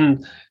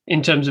 and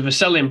in terms of a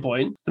selling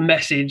point, the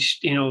message,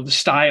 you know, the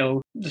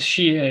style, the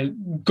sheer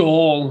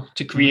goal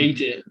to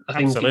create it, I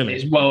think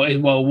is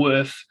well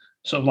worth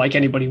sort of like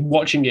anybody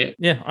watching it.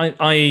 Yeah,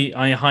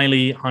 I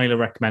highly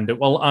recommend it.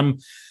 Well,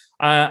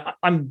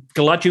 I'm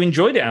glad you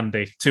enjoyed it,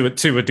 Andy, to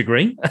a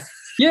degree.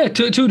 Yeah,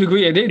 to a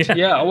degree, I did.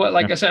 Yeah, well,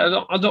 like I said,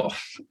 I don't.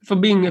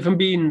 If I'm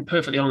being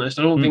perfectly honest,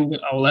 I don't think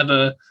that I'll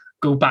ever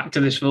go back to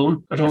this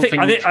film.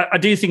 I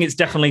do think it's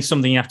definitely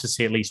something you have to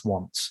see at least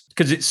once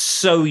because it's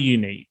so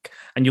unique,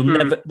 and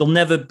there'll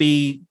never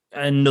be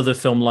another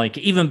film like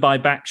it. Even by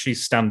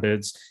Bakshi's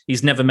standards,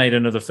 he's never made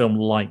another film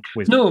like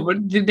with. No, but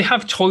they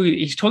have toyed.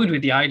 He's toyed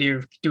with the idea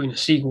of doing a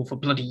sequel for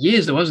bloody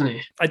years, though, hasn't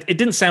he? It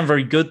didn't sound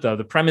very good, though.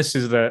 The premise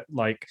is that,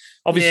 like,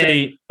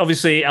 obviously,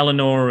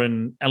 Eleanor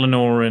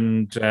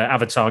and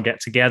Avatar get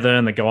together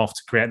and they go off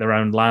to create their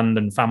own land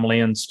and family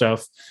and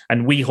stuff.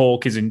 And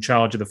Weehawk is in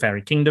charge of the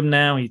Fairy Kingdom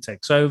now. He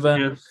takes over.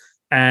 Yeah.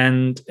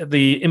 And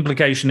the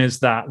implication is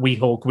that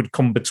Weehawk would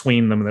come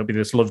between them and there'll be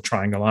this love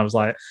triangle. I was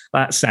like,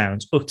 that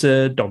sounds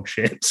utter dog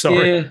shit.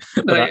 Sorry.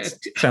 Yeah,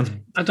 sounds...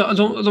 I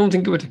don't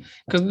think it would,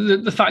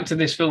 because the fact of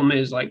this film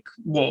is like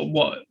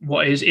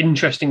what is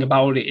interesting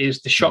about it is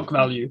the shock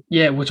value.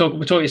 Yeah, we're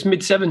talking it's mid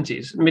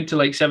to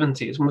late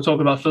 70s, and we're talking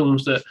about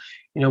films that,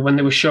 you know, when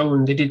they were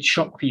shown, they did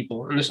shock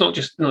people. And it's not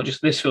just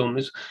this film.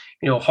 It's,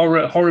 you know,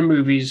 horror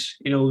movies,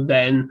 you know,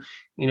 then,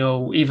 you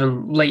know,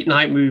 even late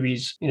night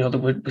movies, you know,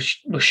 that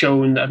were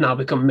shown that have now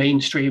become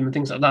mainstream and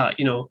things like that.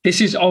 You know, this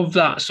is of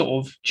that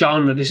sort of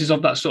genre. This is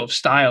of that sort of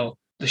style.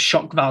 The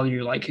shock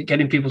value, like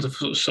getting people to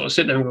sort of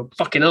sit there and go,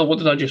 fucking hell, what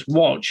did I just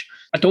watch?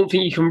 I don't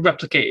think you can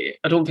replicate it.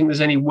 I don't think there's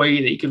any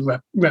way that you could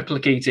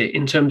replicate it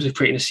in terms of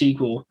creating a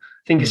sequel.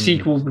 I think a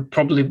sequel would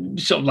probably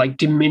sort of like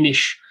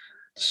diminish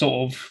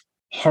sort of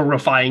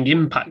horrifying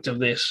impact of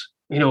this.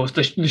 You know,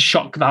 the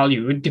shock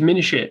value would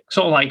diminish it.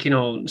 Sort of like, you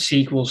know,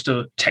 sequels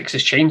to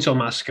Texas Chainsaw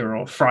Massacre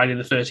or Friday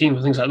the 13th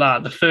or things like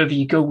that. The further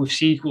you go with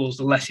sequels,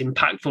 the less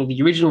impactful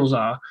the originals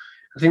are.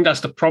 I think that's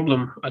the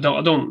problem. I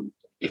don't.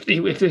 If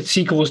the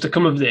sequel was to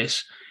come of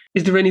this,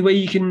 is there any way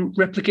you can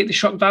replicate the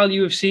shock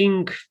value of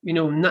seeing, you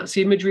know,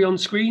 Nazi imagery on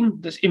screen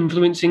that's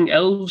influencing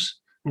elves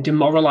and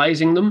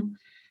demoralizing them?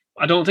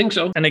 I don't think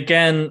so. And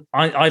again,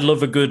 I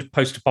love a good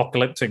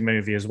post-apocalyptic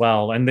movie as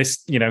well. And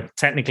this, you know,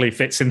 technically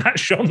fits in that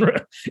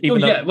genre.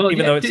 Even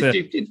though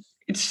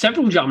it's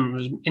several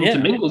genres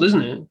intermingled,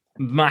 isn't it?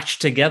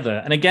 Matched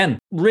together. And again,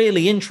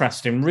 really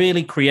interesting,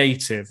 really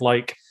creative.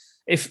 Like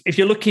if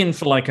you're looking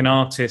for like an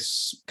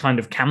artist's kind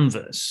of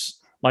canvas,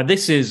 like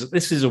this is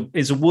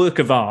a work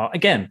of art.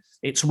 Again,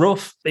 it's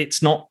rough.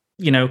 It's not,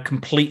 you know,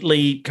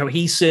 completely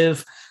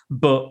cohesive,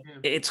 but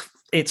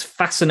it's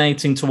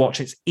fascinating to watch.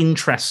 It's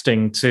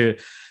interesting to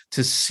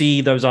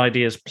see those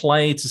ideas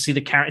play, to see the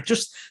character,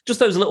 just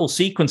those little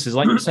sequences,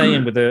 like you're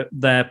saying, with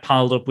they're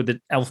piled up with the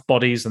elf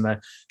bodies and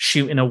they're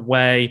shooting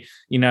away.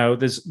 You know,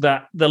 there's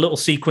the little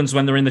sequence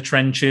when they're in the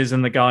trenches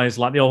and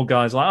the old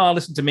guy's like, oh,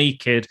 listen to me,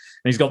 kid.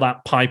 And he's got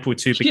that pipe with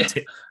two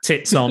big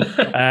tits on,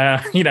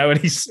 you know, and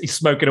he's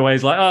smoking away.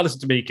 He's like, oh,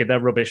 listen to me, kid, they're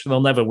rubbish. They'll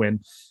never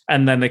win.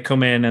 And then they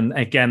come in and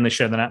again, they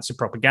show the Nazi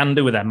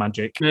propaganda with their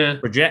magic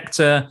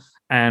projector.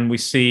 And we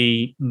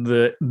see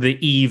the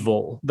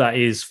evil that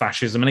is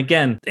fascism. And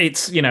again,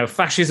 it's, you know,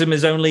 fascism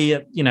is only,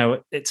 you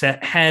know, it's a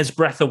hair's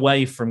breadth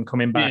away from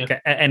coming back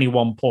at any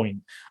one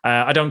point.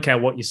 I don't care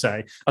what you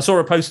say. I saw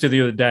a poster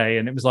the other day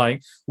and it was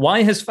like,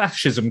 why has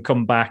fascism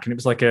come back? And it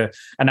was like an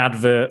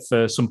advert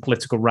for some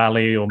political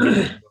rally or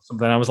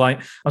something. I was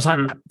like,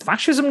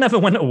 fascism never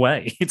went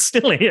away. It's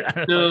still here.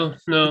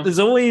 No. There's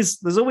always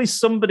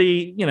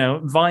somebody, you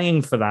know,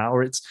 vying for that,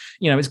 or it's,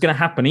 you know, it's going to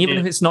happen. Even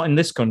if it's not in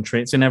this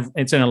country, it's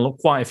in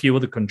quite a few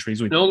other countries.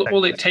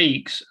 All it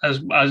takes, as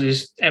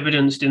is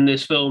evidenced in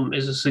this film,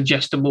 is a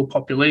suggestible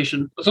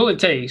population. That's all it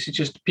takes. It's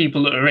just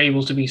people that are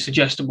able to be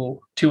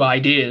suggestible to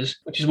ideas,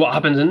 which is what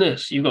happens in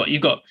this.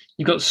 You've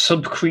got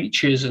sub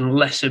creatures and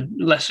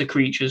lesser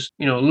creatures.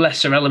 You know,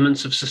 lesser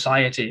elements of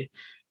society.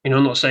 You know,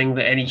 I'm not saying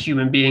that any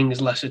human being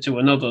is lesser to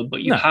another,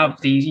 but you have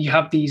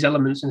these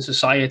elements in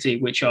society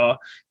which are,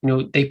 you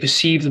know, they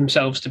perceive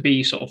themselves to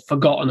be sort of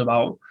forgotten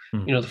about.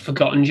 You know, the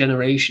forgotten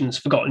generations,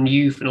 forgotten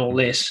youth, and all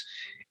this.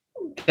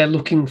 They're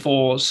looking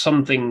for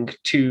something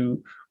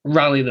to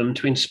rally them,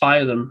 to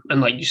inspire them.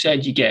 And like you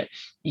said, you get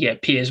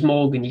Piers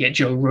Morgan, you get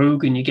Joe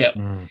Rogan, you get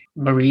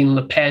Marine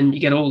Le Pen, you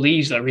get all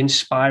these that are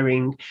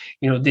inspiring,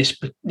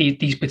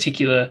 these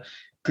particular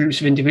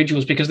groups of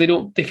individuals, because they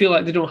feel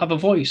like they don't have a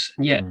voice.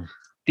 And yet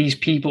these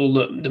people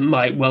that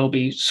might well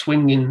be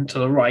swinging to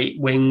the right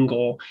wing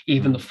or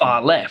even the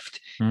far left,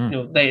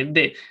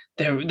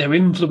 they're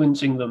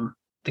influencing them.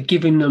 They're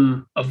giving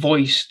them a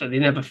voice that they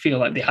never feel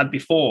like they had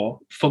before,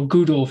 for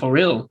good or for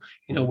ill,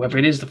 whether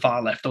it is the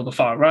far left or the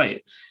far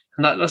right.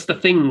 And that's the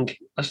thing.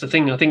 That's the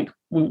thing. I think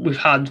we've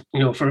had,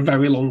 for a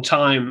very long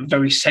time,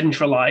 very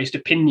centralized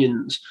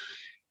opinions.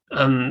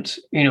 And,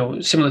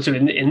 similar to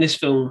in this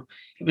film,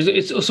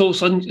 it's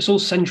all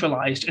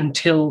centralized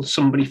until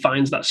somebody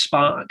finds that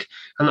spark.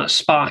 And that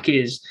spark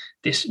is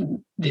this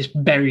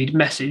buried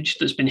message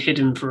that's been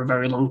hidden for a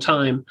very long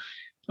time.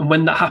 And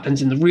when that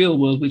happens in the real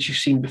world, which you've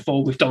seen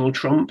before with Donald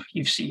Trump,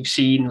 you've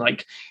seen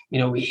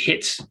he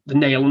hits the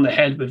nail on the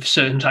head with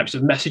certain types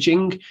of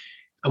messaging.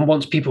 And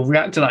once people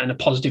react to that in a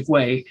positive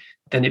way,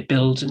 then it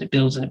builds and it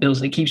builds and it builds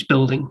and it keeps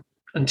building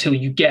until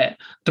you get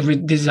the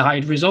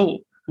desired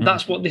result.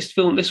 That's what this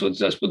film. That's what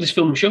this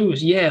film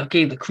shows. Yeah,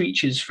 okay, the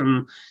creatures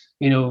from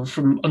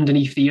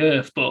underneath the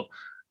earth, but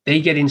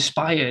they get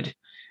inspired,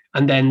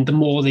 and then the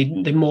more they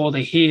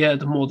hear,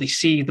 the more they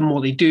see, the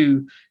more they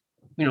do.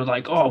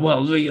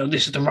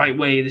 This is the right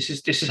way. This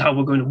is how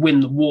we're going to win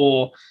the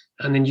war.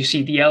 And then you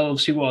see the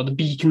elves, who are the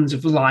beacons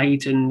of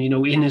light and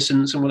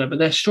innocence and whatever.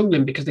 They're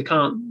struggling because they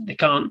can't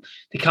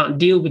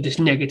deal with this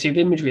negative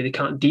imagery. They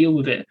can't deal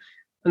with it.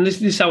 And this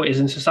is how it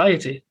is in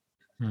society.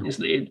 It's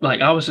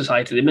like our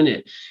society at the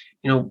minute.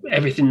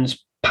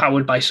 Everything's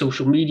powered by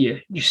social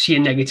media. You see a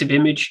negative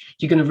image,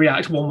 you're going to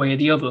react one way or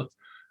the other.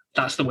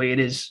 That's the way it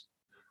is,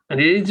 and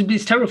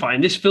it's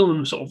terrifying. This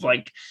film sort of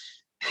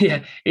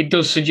it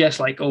does suggest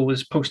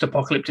this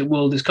post-apocalyptic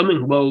world is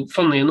coming. Well,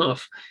 funnily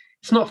enough,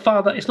 it's not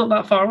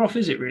that far off,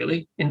 is it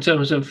really, in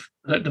terms of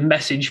the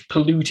message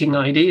polluting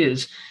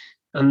ideas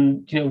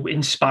and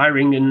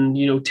inspiring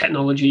and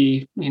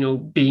technology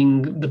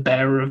being the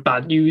bearer of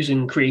bad news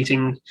and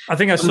creating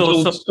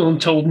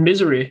untold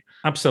misery.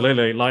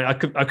 Absolutely. I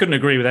couldn't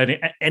agree with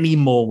any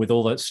more with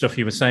all that stuff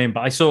you were saying.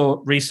 But I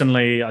saw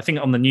recently, I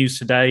think on the news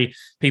today,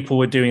 people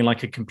were doing a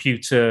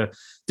computer.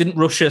 Didn't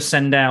Russia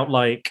send out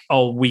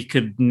we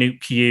could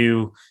nuke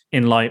you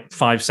in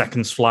 5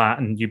 seconds flat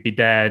and you'd be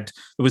dead?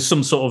 There was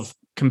some sort of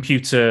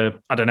computer,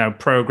 I don't know,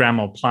 program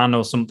or plan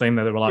or something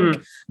that they were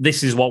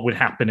this is what would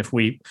happen if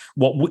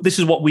this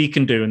is what we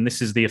can do, and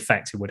this is the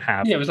effect it would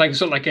have. Yeah, it was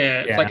like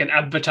an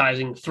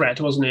advertising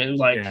threat, wasn't it? It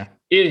was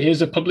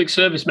here's a public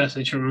service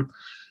message from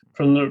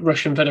the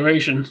Russian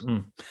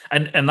Federation.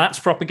 And that's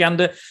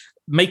propaganda.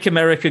 Make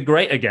America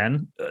Great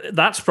Again.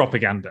 That's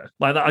propaganda.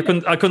 I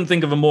couldn't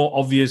think of a more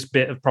obvious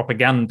bit of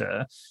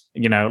propaganda.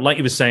 Like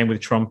you were saying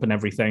with Trump and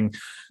everything.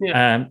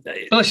 Yeah.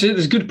 Well, actually,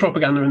 there's good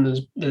propaganda and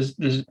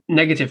there's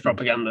negative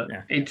propaganda.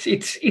 Yeah.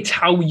 It's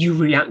how you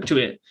react to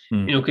it.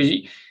 Because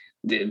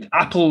the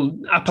Apple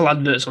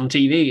adverts on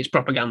TV is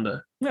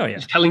propaganda. Oh yeah,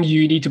 it's telling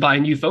you need to buy a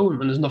new phone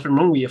when there's nothing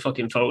wrong with your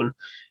fucking phone.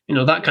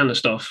 That kind of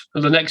stuff.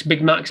 The next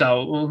Big Mac's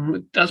out, well,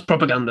 that's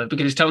propaganda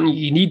because it's telling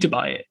you need to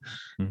buy it.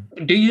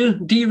 Do you?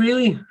 Do you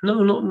really?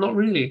 No, not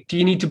really. Do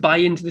you need to buy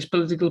into this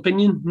political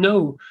opinion?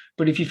 No.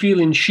 But if you're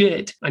feeling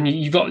shit and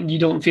you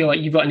don't feel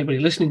like you've got anybody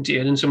listening to you,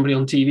 and then somebody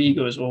on TV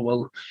goes, "Oh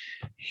well,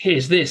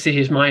 here's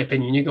my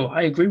opinion." You go,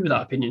 "I agree with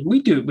that opinion."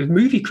 We do it with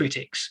movie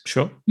critics.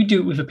 Sure. We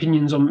do it with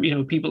opinions on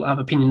people that have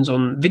opinions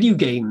on video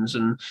games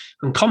and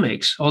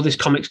comics. All this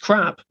comics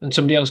crap, and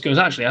somebody else goes,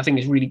 "Actually, I think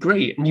it's really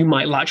great," and you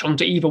might latch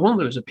onto either one of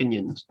those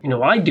opinions.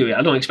 I do it.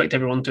 I don't expect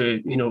everyone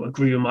to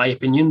agree with my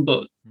opinion,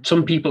 but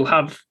some people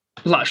have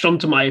latched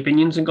onto my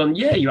opinions and gone,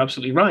 "Yeah, you're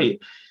absolutely right."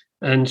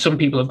 And some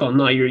people have gone,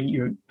 "No,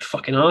 you're a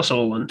fucking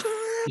arsehole and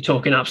you're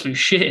talking absolute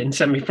shit," and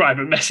send me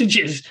private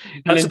messages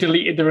and then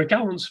deleted their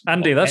accounts.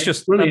 Andy, that's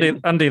just brilliant.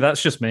 Andy,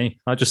 that's just me.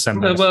 I just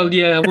send those. Well,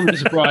 yeah, I wouldn't be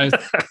surprised.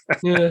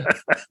 Yeah,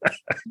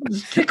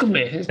 it's tickled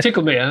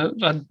me. I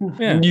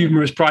had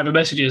numerous private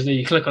messages, and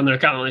you click on their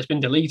account and it's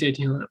been deleted.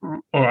 You're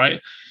like, all right.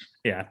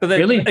 Yeah, but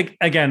really,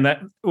 again,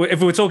 that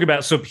if we're talking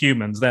about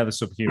subhumans, they're the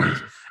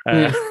subhumans.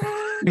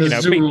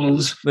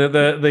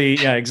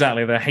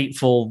 Exactly.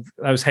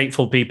 Those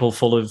hateful people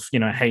full of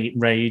hate,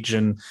 rage,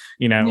 and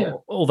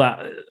all that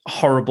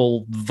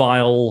horrible,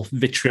 vile,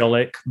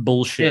 vitriolic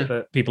bullshit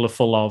that people are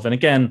full of. And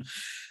again,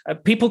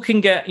 people can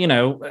get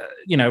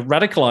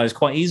radicalized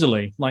quite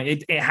easily.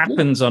 It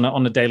happens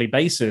on a daily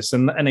basis.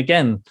 And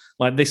again,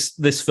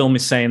 this film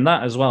is saying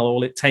that as well.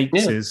 All it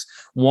takes is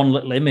one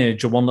little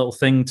image or one little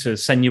thing to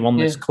send you on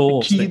this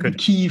course. The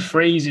key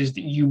phrases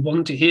that you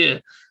want to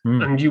hear,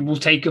 and you will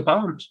take up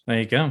arms. There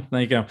you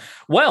go.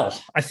 Well,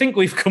 I think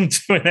we've come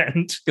to an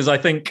end because I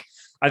think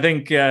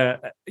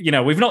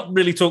we've not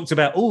really talked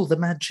about the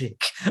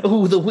magic,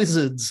 the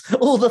wizards,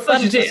 the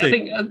fantasy. I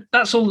think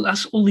that's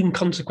all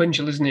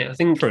inconsequential, isn't it? I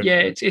think True.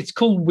 It's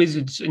called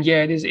Wizards, and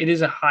it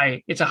is a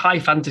high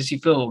fantasy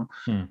film,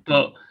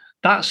 but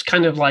that's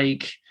kind of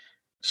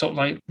sort of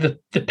like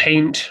the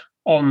paint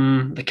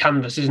on the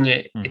canvas, isn't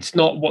it? It's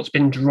not what's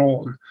been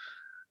drawn.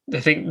 I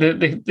think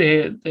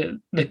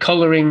the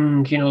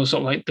colouring, sort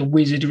of like the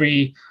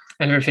wizardry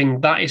and everything,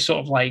 that is sort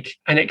of like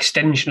an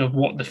extension of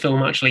what the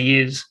film actually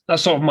is.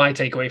 That's sort of my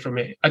takeaway from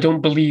it. I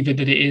don't believe that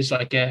it is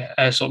like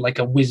a sort of like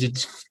a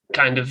wizard's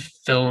kind of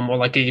film, or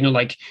like a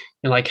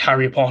like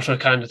Harry Potter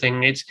kind of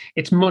thing.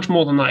 It's much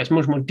more than that. It's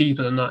much more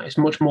deeper than that. It's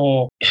much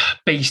more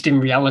based in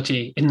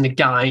reality, in the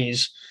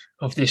guise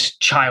of this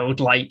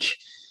childlike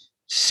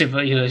civil,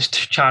 this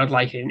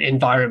childlike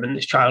environment,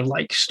 this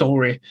childlike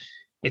story.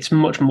 It's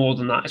much more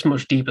than that. It's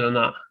much deeper than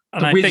that.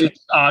 And the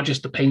wizards are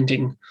just the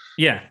painting.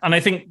 Yeah, and I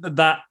think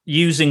that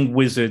using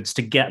wizards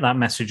to get that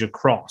message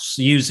across,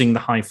 using the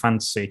high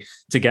fantasy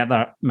to get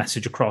that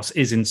message across,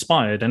 is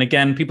inspired. And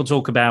again, people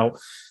talk about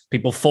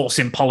people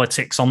forcing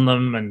politics on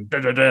them and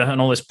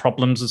and all this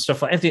problems and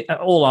stuff. Like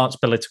all art's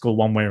political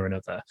one way or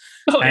another.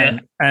 Oh,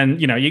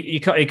 and you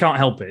can't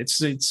help it.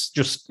 It's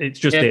just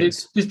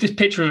this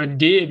picture of a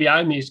deer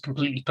behind me is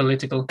completely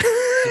political.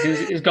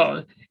 it's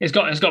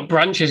got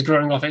branches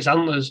growing off its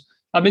antlers.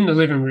 I'm in the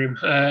living room.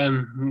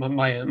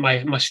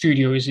 My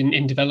studio is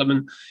in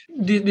development.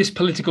 This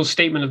political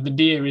statement of the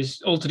deer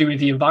is all to do with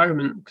the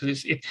environment,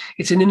 because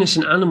it's an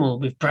innocent animal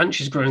with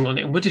branches growing on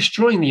it, and we're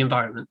destroying the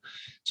environment.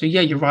 So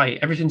yeah, you're right.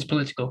 Everything's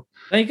political.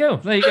 There you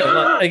go. Like,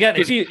 again,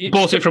 if you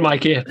bought it from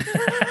IKEA,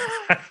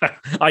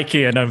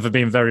 IKEA known for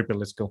being very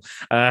political,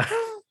 but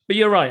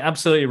you're right,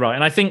 absolutely right.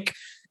 And I think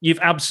you've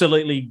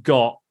absolutely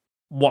got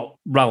what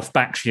Ralph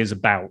Bakshi is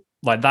about.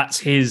 Like, that's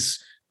his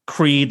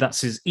creed,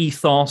 that's his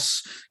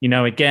ethos.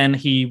 Again,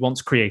 he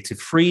wants creative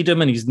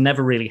freedom, and he's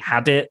never really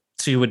had it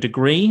to a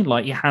degree.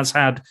 Like, he has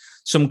had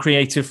some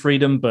creative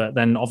freedom, but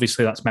then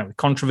obviously that's met with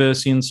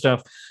controversy and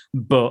stuff.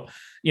 But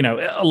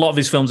a lot of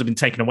his films have been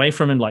taken away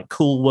from him, like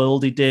Cool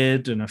World he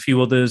did, and a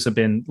few others have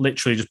been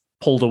literally just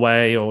pulled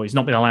away, or he's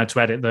not been allowed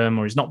to edit them,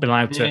 or he's not been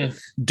allowed to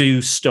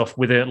do stuff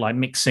with it, like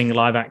mixing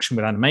live action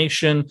with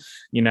animation.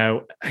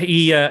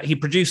 He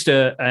produced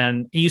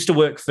and he used to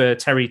work for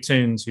Terry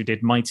Toons, who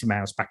did Mighty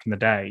Mouse back in the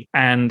day.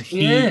 And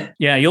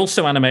he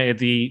also animated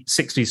the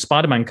 60s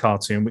Spider-Man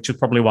cartoon, which is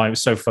probably why it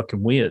was so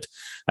fucking weird.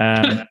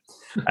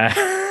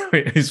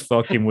 It is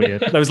fucking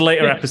weird. Those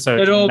later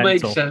episodes, it all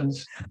makes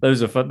sense.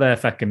 They're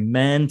fucking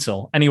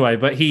mental. Anyway,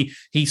 but he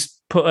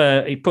put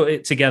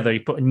it together. He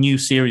put a new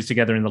series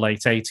together in the late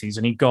 80s,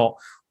 and he got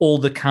all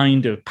the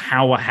kind of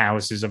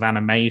powerhouses of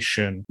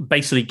animation,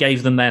 basically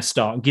gave them their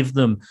start, give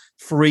them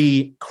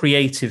free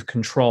creative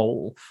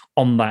control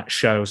on that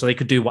show, so they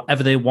could do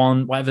whatever they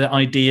want, whatever their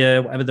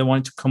idea, whatever they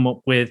wanted to come up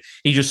with.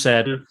 He just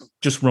said,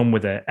 just run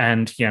with it.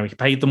 And he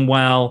paid them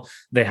well.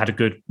 They had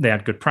good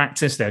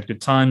practice, they had good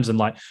times. And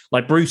like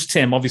Bruce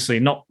Timm, obviously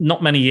not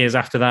many years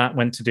after that,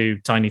 went to do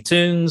Tiny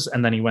Toons,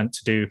 and then he went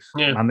to do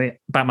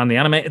Batman the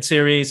Animated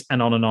Series,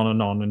 and on and on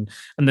and on.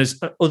 And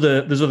there's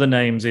other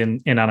names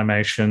in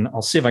animation.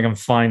 I'll see if I can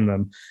find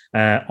them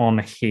on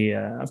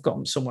here. I've got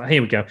them somewhere.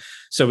 Here we go.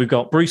 So we've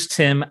got Bruce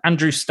Timm,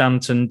 Andrew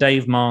Stanton,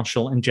 Dave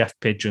Marshall, and Jeff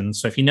Pigeon.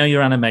 So if you know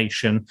your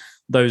animation,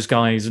 those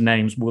guys'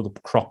 names will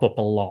crop up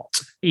a lot.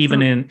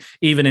 Even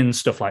in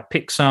stuff like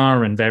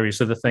Pixar and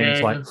various other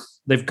things, like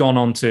they've gone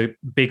on to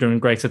bigger and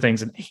greater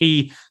things. And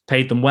he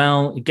paid them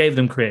well. He gave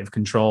them creative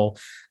control,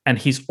 and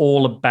he's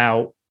all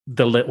about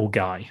the little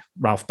guy.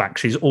 Ralph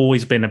Bakshi's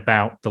always been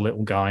about the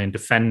little guy and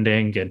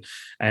defending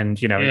and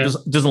he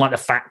doesn't like the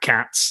fat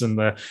cats and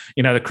the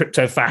the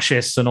crypto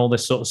fascists and all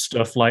this sort of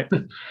stuff. Like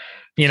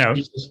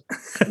he's.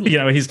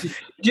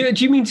 Do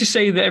you mean to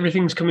say that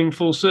everything's coming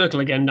full circle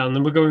again, Dan?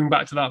 And we're going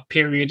back to that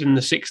period in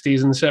the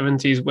 60s and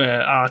 70s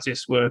where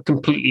artists were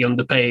completely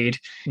underpaid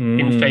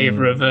in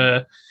favor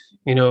of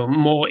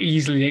more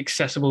easily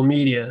accessible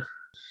media.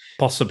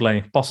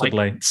 Possibly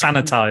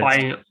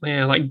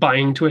sanitized.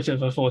 Buying Twitter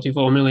for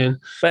 44 million.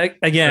 But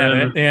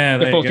again,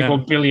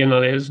 44 billion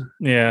that is.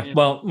 Yeah.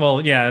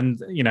 Well, yeah, and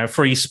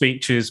free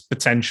speech is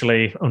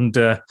potentially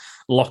under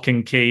lock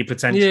and key,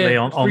 potentially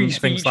on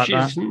things like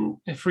that.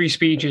 Free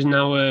speech is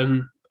now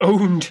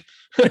owned.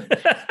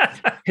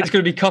 It's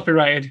going to be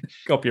copyrighted.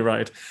 Well,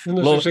 my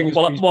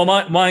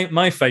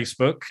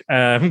Facebook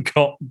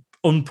got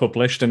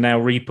unpublished and now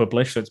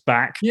republished, so it's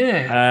back.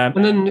 Yeah.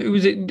 And then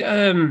was it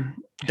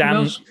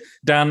Dan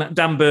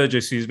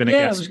Burgess, who's been a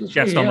guest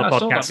on the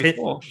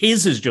podcast.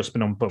 His has just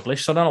been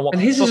unpublished, so I don't know what.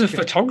 And his is a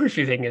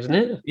photography thing, isn't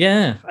it?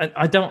 Yeah,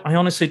 I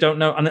honestly don't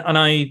know. And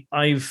I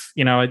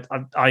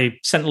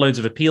sent loads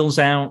of appeals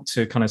out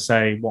to kind of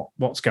say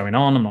what's going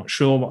on. I'm not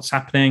sure what's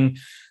happening.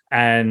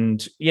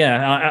 And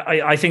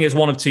I think it's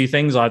one of two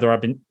things. Either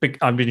I've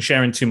been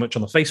sharing too much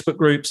on the Facebook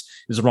groups.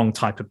 It was the wrong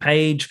type of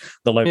page.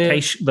 The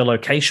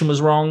location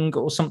was wrong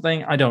or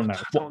something. I don't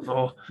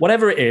know.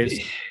 Whatever it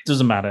is,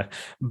 doesn't matter.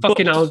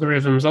 Fucking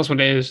algorithms. That's what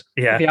it is.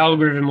 Yeah, the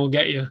algorithm will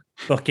get you.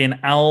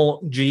 Fucking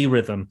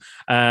algorithm.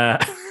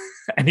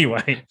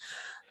 Anyway.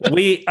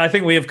 I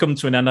think we have come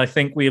to an end. I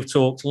think we have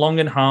talked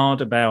long and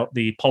hard about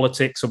the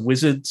politics of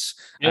wizards.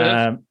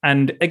 Yeah.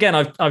 And again,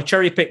 I've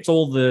cherry picked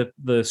all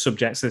the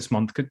subjects this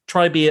month. Could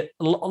try to be a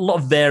lot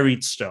of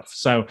varied stuff.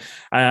 So,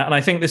 and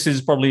I think this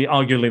is probably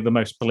arguably the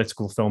most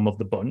political film of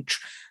the bunch.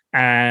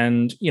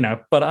 And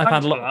but I've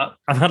had a lot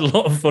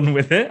of fun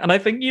with it, and I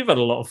think you've had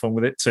a lot of fun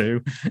with it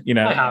too.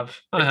 I have.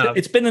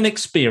 It's been an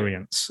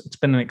experience.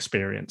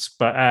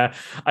 But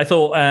I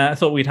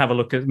thought we'd have a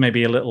look at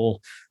maybe a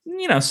little,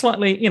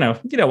 slightly,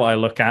 what I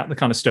look at, the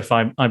kind of stuff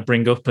I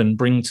bring up and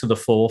bring to the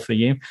fore for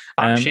you.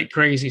 Shit,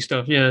 crazy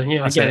stuff. Yeah,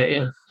 I get it.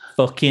 Yeah.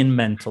 Fucking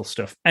mental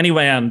stuff.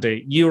 Anyway,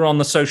 Andy, you're on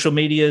the social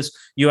medias.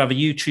 You have a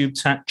YouTube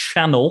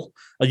channel.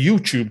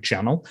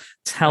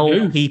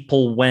 Tell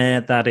people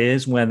where that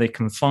is, where they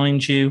can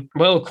find you.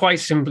 Well,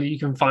 quite simply, you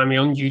can find me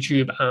on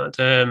YouTube at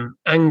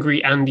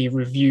Angry Andy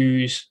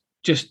Reviews.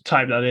 Just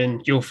type that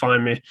in, you'll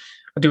find me.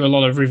 I do a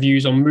lot of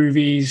reviews on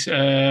movies.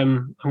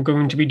 I'm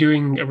going to be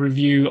doing a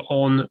review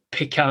on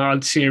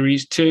Picard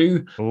Series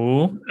 2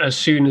 as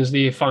soon as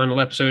the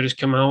final episode has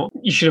come out.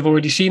 You should have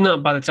already seen that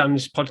by the time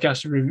this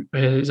podcast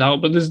is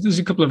out, but there's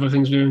a couple of other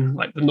things doing,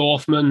 like The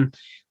Northman,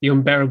 The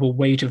Unbearable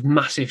Weight of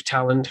Massive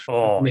Talent.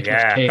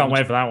 Nicolas Cage. Can't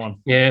wait for that one.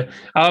 Yeah,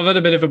 I've had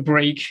a bit of a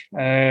break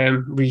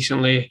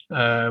recently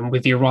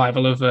with the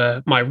arrival of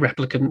my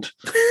replicant,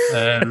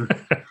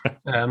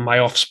 my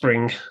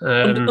offspring.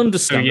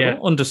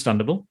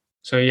 Understandable.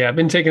 So yeah, I've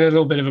been taking a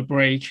little bit of a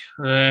break.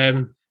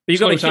 You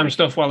got some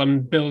stuff while I'm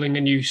building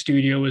a new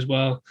studio as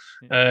well.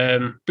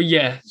 But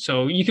yeah,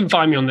 so you can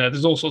find me on there.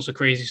 There's all sorts of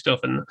crazy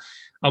stuff, and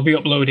I'll be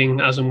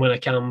uploading as and when I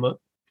can. But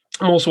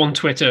I'm also on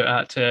Twitter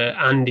at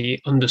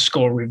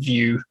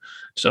Andy_review.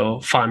 So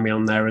find me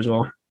on there as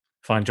well.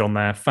 Find you on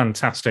there.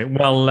 Fantastic.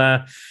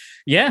 Well,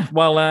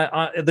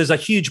 there's a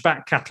huge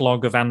back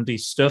catalogue of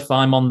Andy's stuff.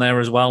 I'm on there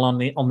as well on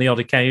the odd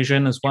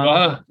occasion as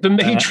well. The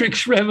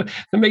Matrix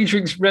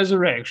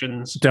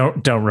Resurrections.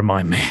 Don't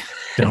remind me.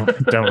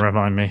 Don't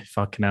remind me.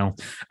 Fucking hell.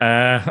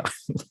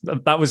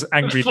 That was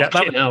Angry Dan.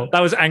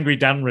 That was Angry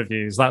Dan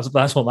reviews. That's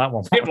what that one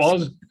was. It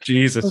was.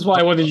 Jesus. That's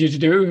why I wanted you to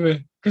do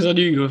it, because I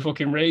knew you were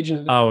fucking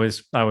raging. I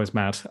was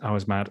mad.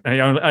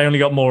 I only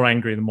got more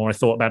angry the more I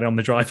thought about it on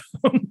the drive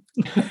home.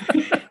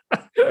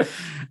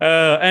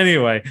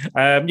 Anyway,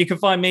 you can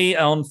find me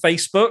on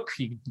Facebook.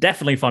 You can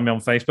definitely find me on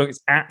Facebook.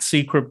 It's at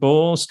Secret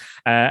Bores.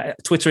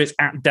 Twitter is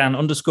at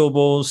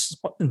Dan_Bores.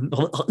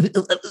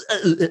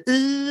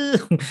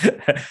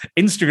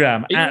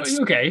 Instagram. Are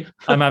you okay?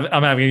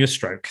 I'm having a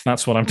stroke.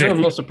 That's what I'm doing.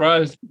 I'm not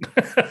surprised.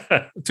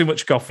 Too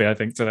much coffee, I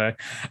think, today.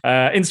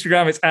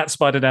 Instagram, it's at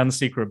SpiderDan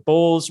Secret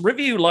Bores.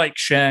 Review, like,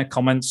 share,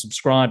 comment,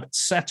 subscribe,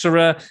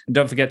 etc. And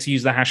don't forget to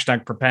use the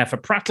hashtag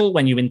 #PrepareForPrattle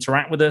when you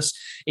interact with us.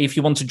 If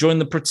you want to join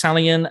the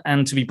Prattalion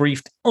and to be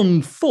briefed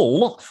in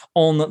full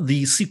on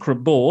the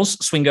Secret Bores,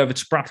 swing over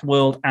to Prattle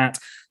World at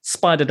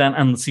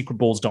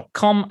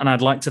SpiderDanandTheSecretBores.com. And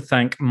I'd like to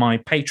thank my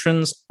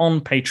patrons on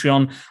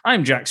Patreon.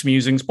 I'm Jack's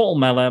Musings, Paul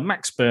Meller,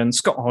 Max Byrne,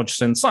 Scott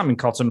Hodgson, Simon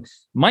Cotton,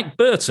 Mike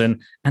Burton,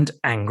 and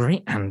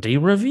Angry Andy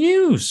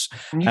Reviews.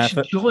 And you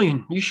should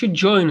join. You should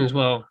join as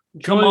well.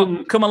 Come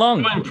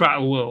along. Join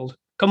Prattle World.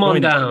 Come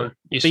on down,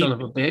 son of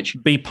a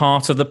bitch. Be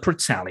part of the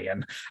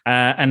Prattalion.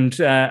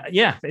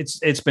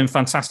 It's been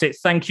fantastic.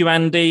 Thank you,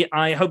 Andy.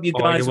 I hope you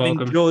guys have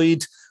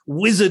enjoyed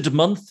Wizard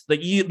Month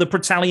that the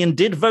Prattalion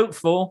did vote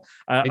for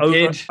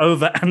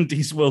over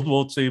Andy's World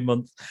War II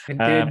month.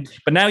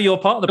 But now you're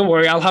part of the... Don't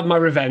worry, I'll have my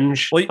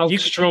revenge. Well, I'll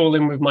stroll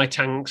in with my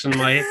tanks and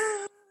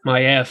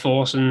my Air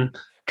Force and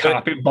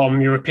carpet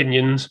bomb your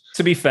opinions.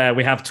 To be fair,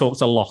 we have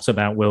talked a lot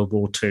about World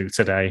War II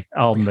today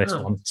on this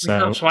one.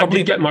 So I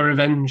did get my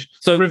revenge.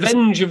 So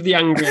Revenge of the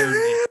Angry Andy.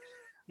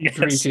 Yes.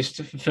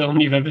 Greatest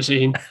film you've ever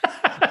seen.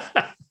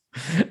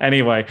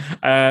 Anyway,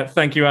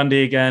 thank you,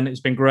 Andy, again. It's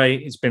been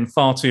great. It's been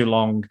far too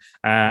long.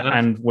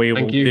 And we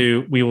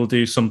will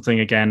do something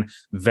again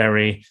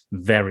very,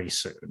 very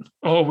soon.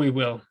 Oh, we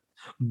will.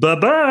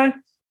 Bye-bye.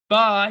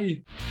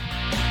 Bye.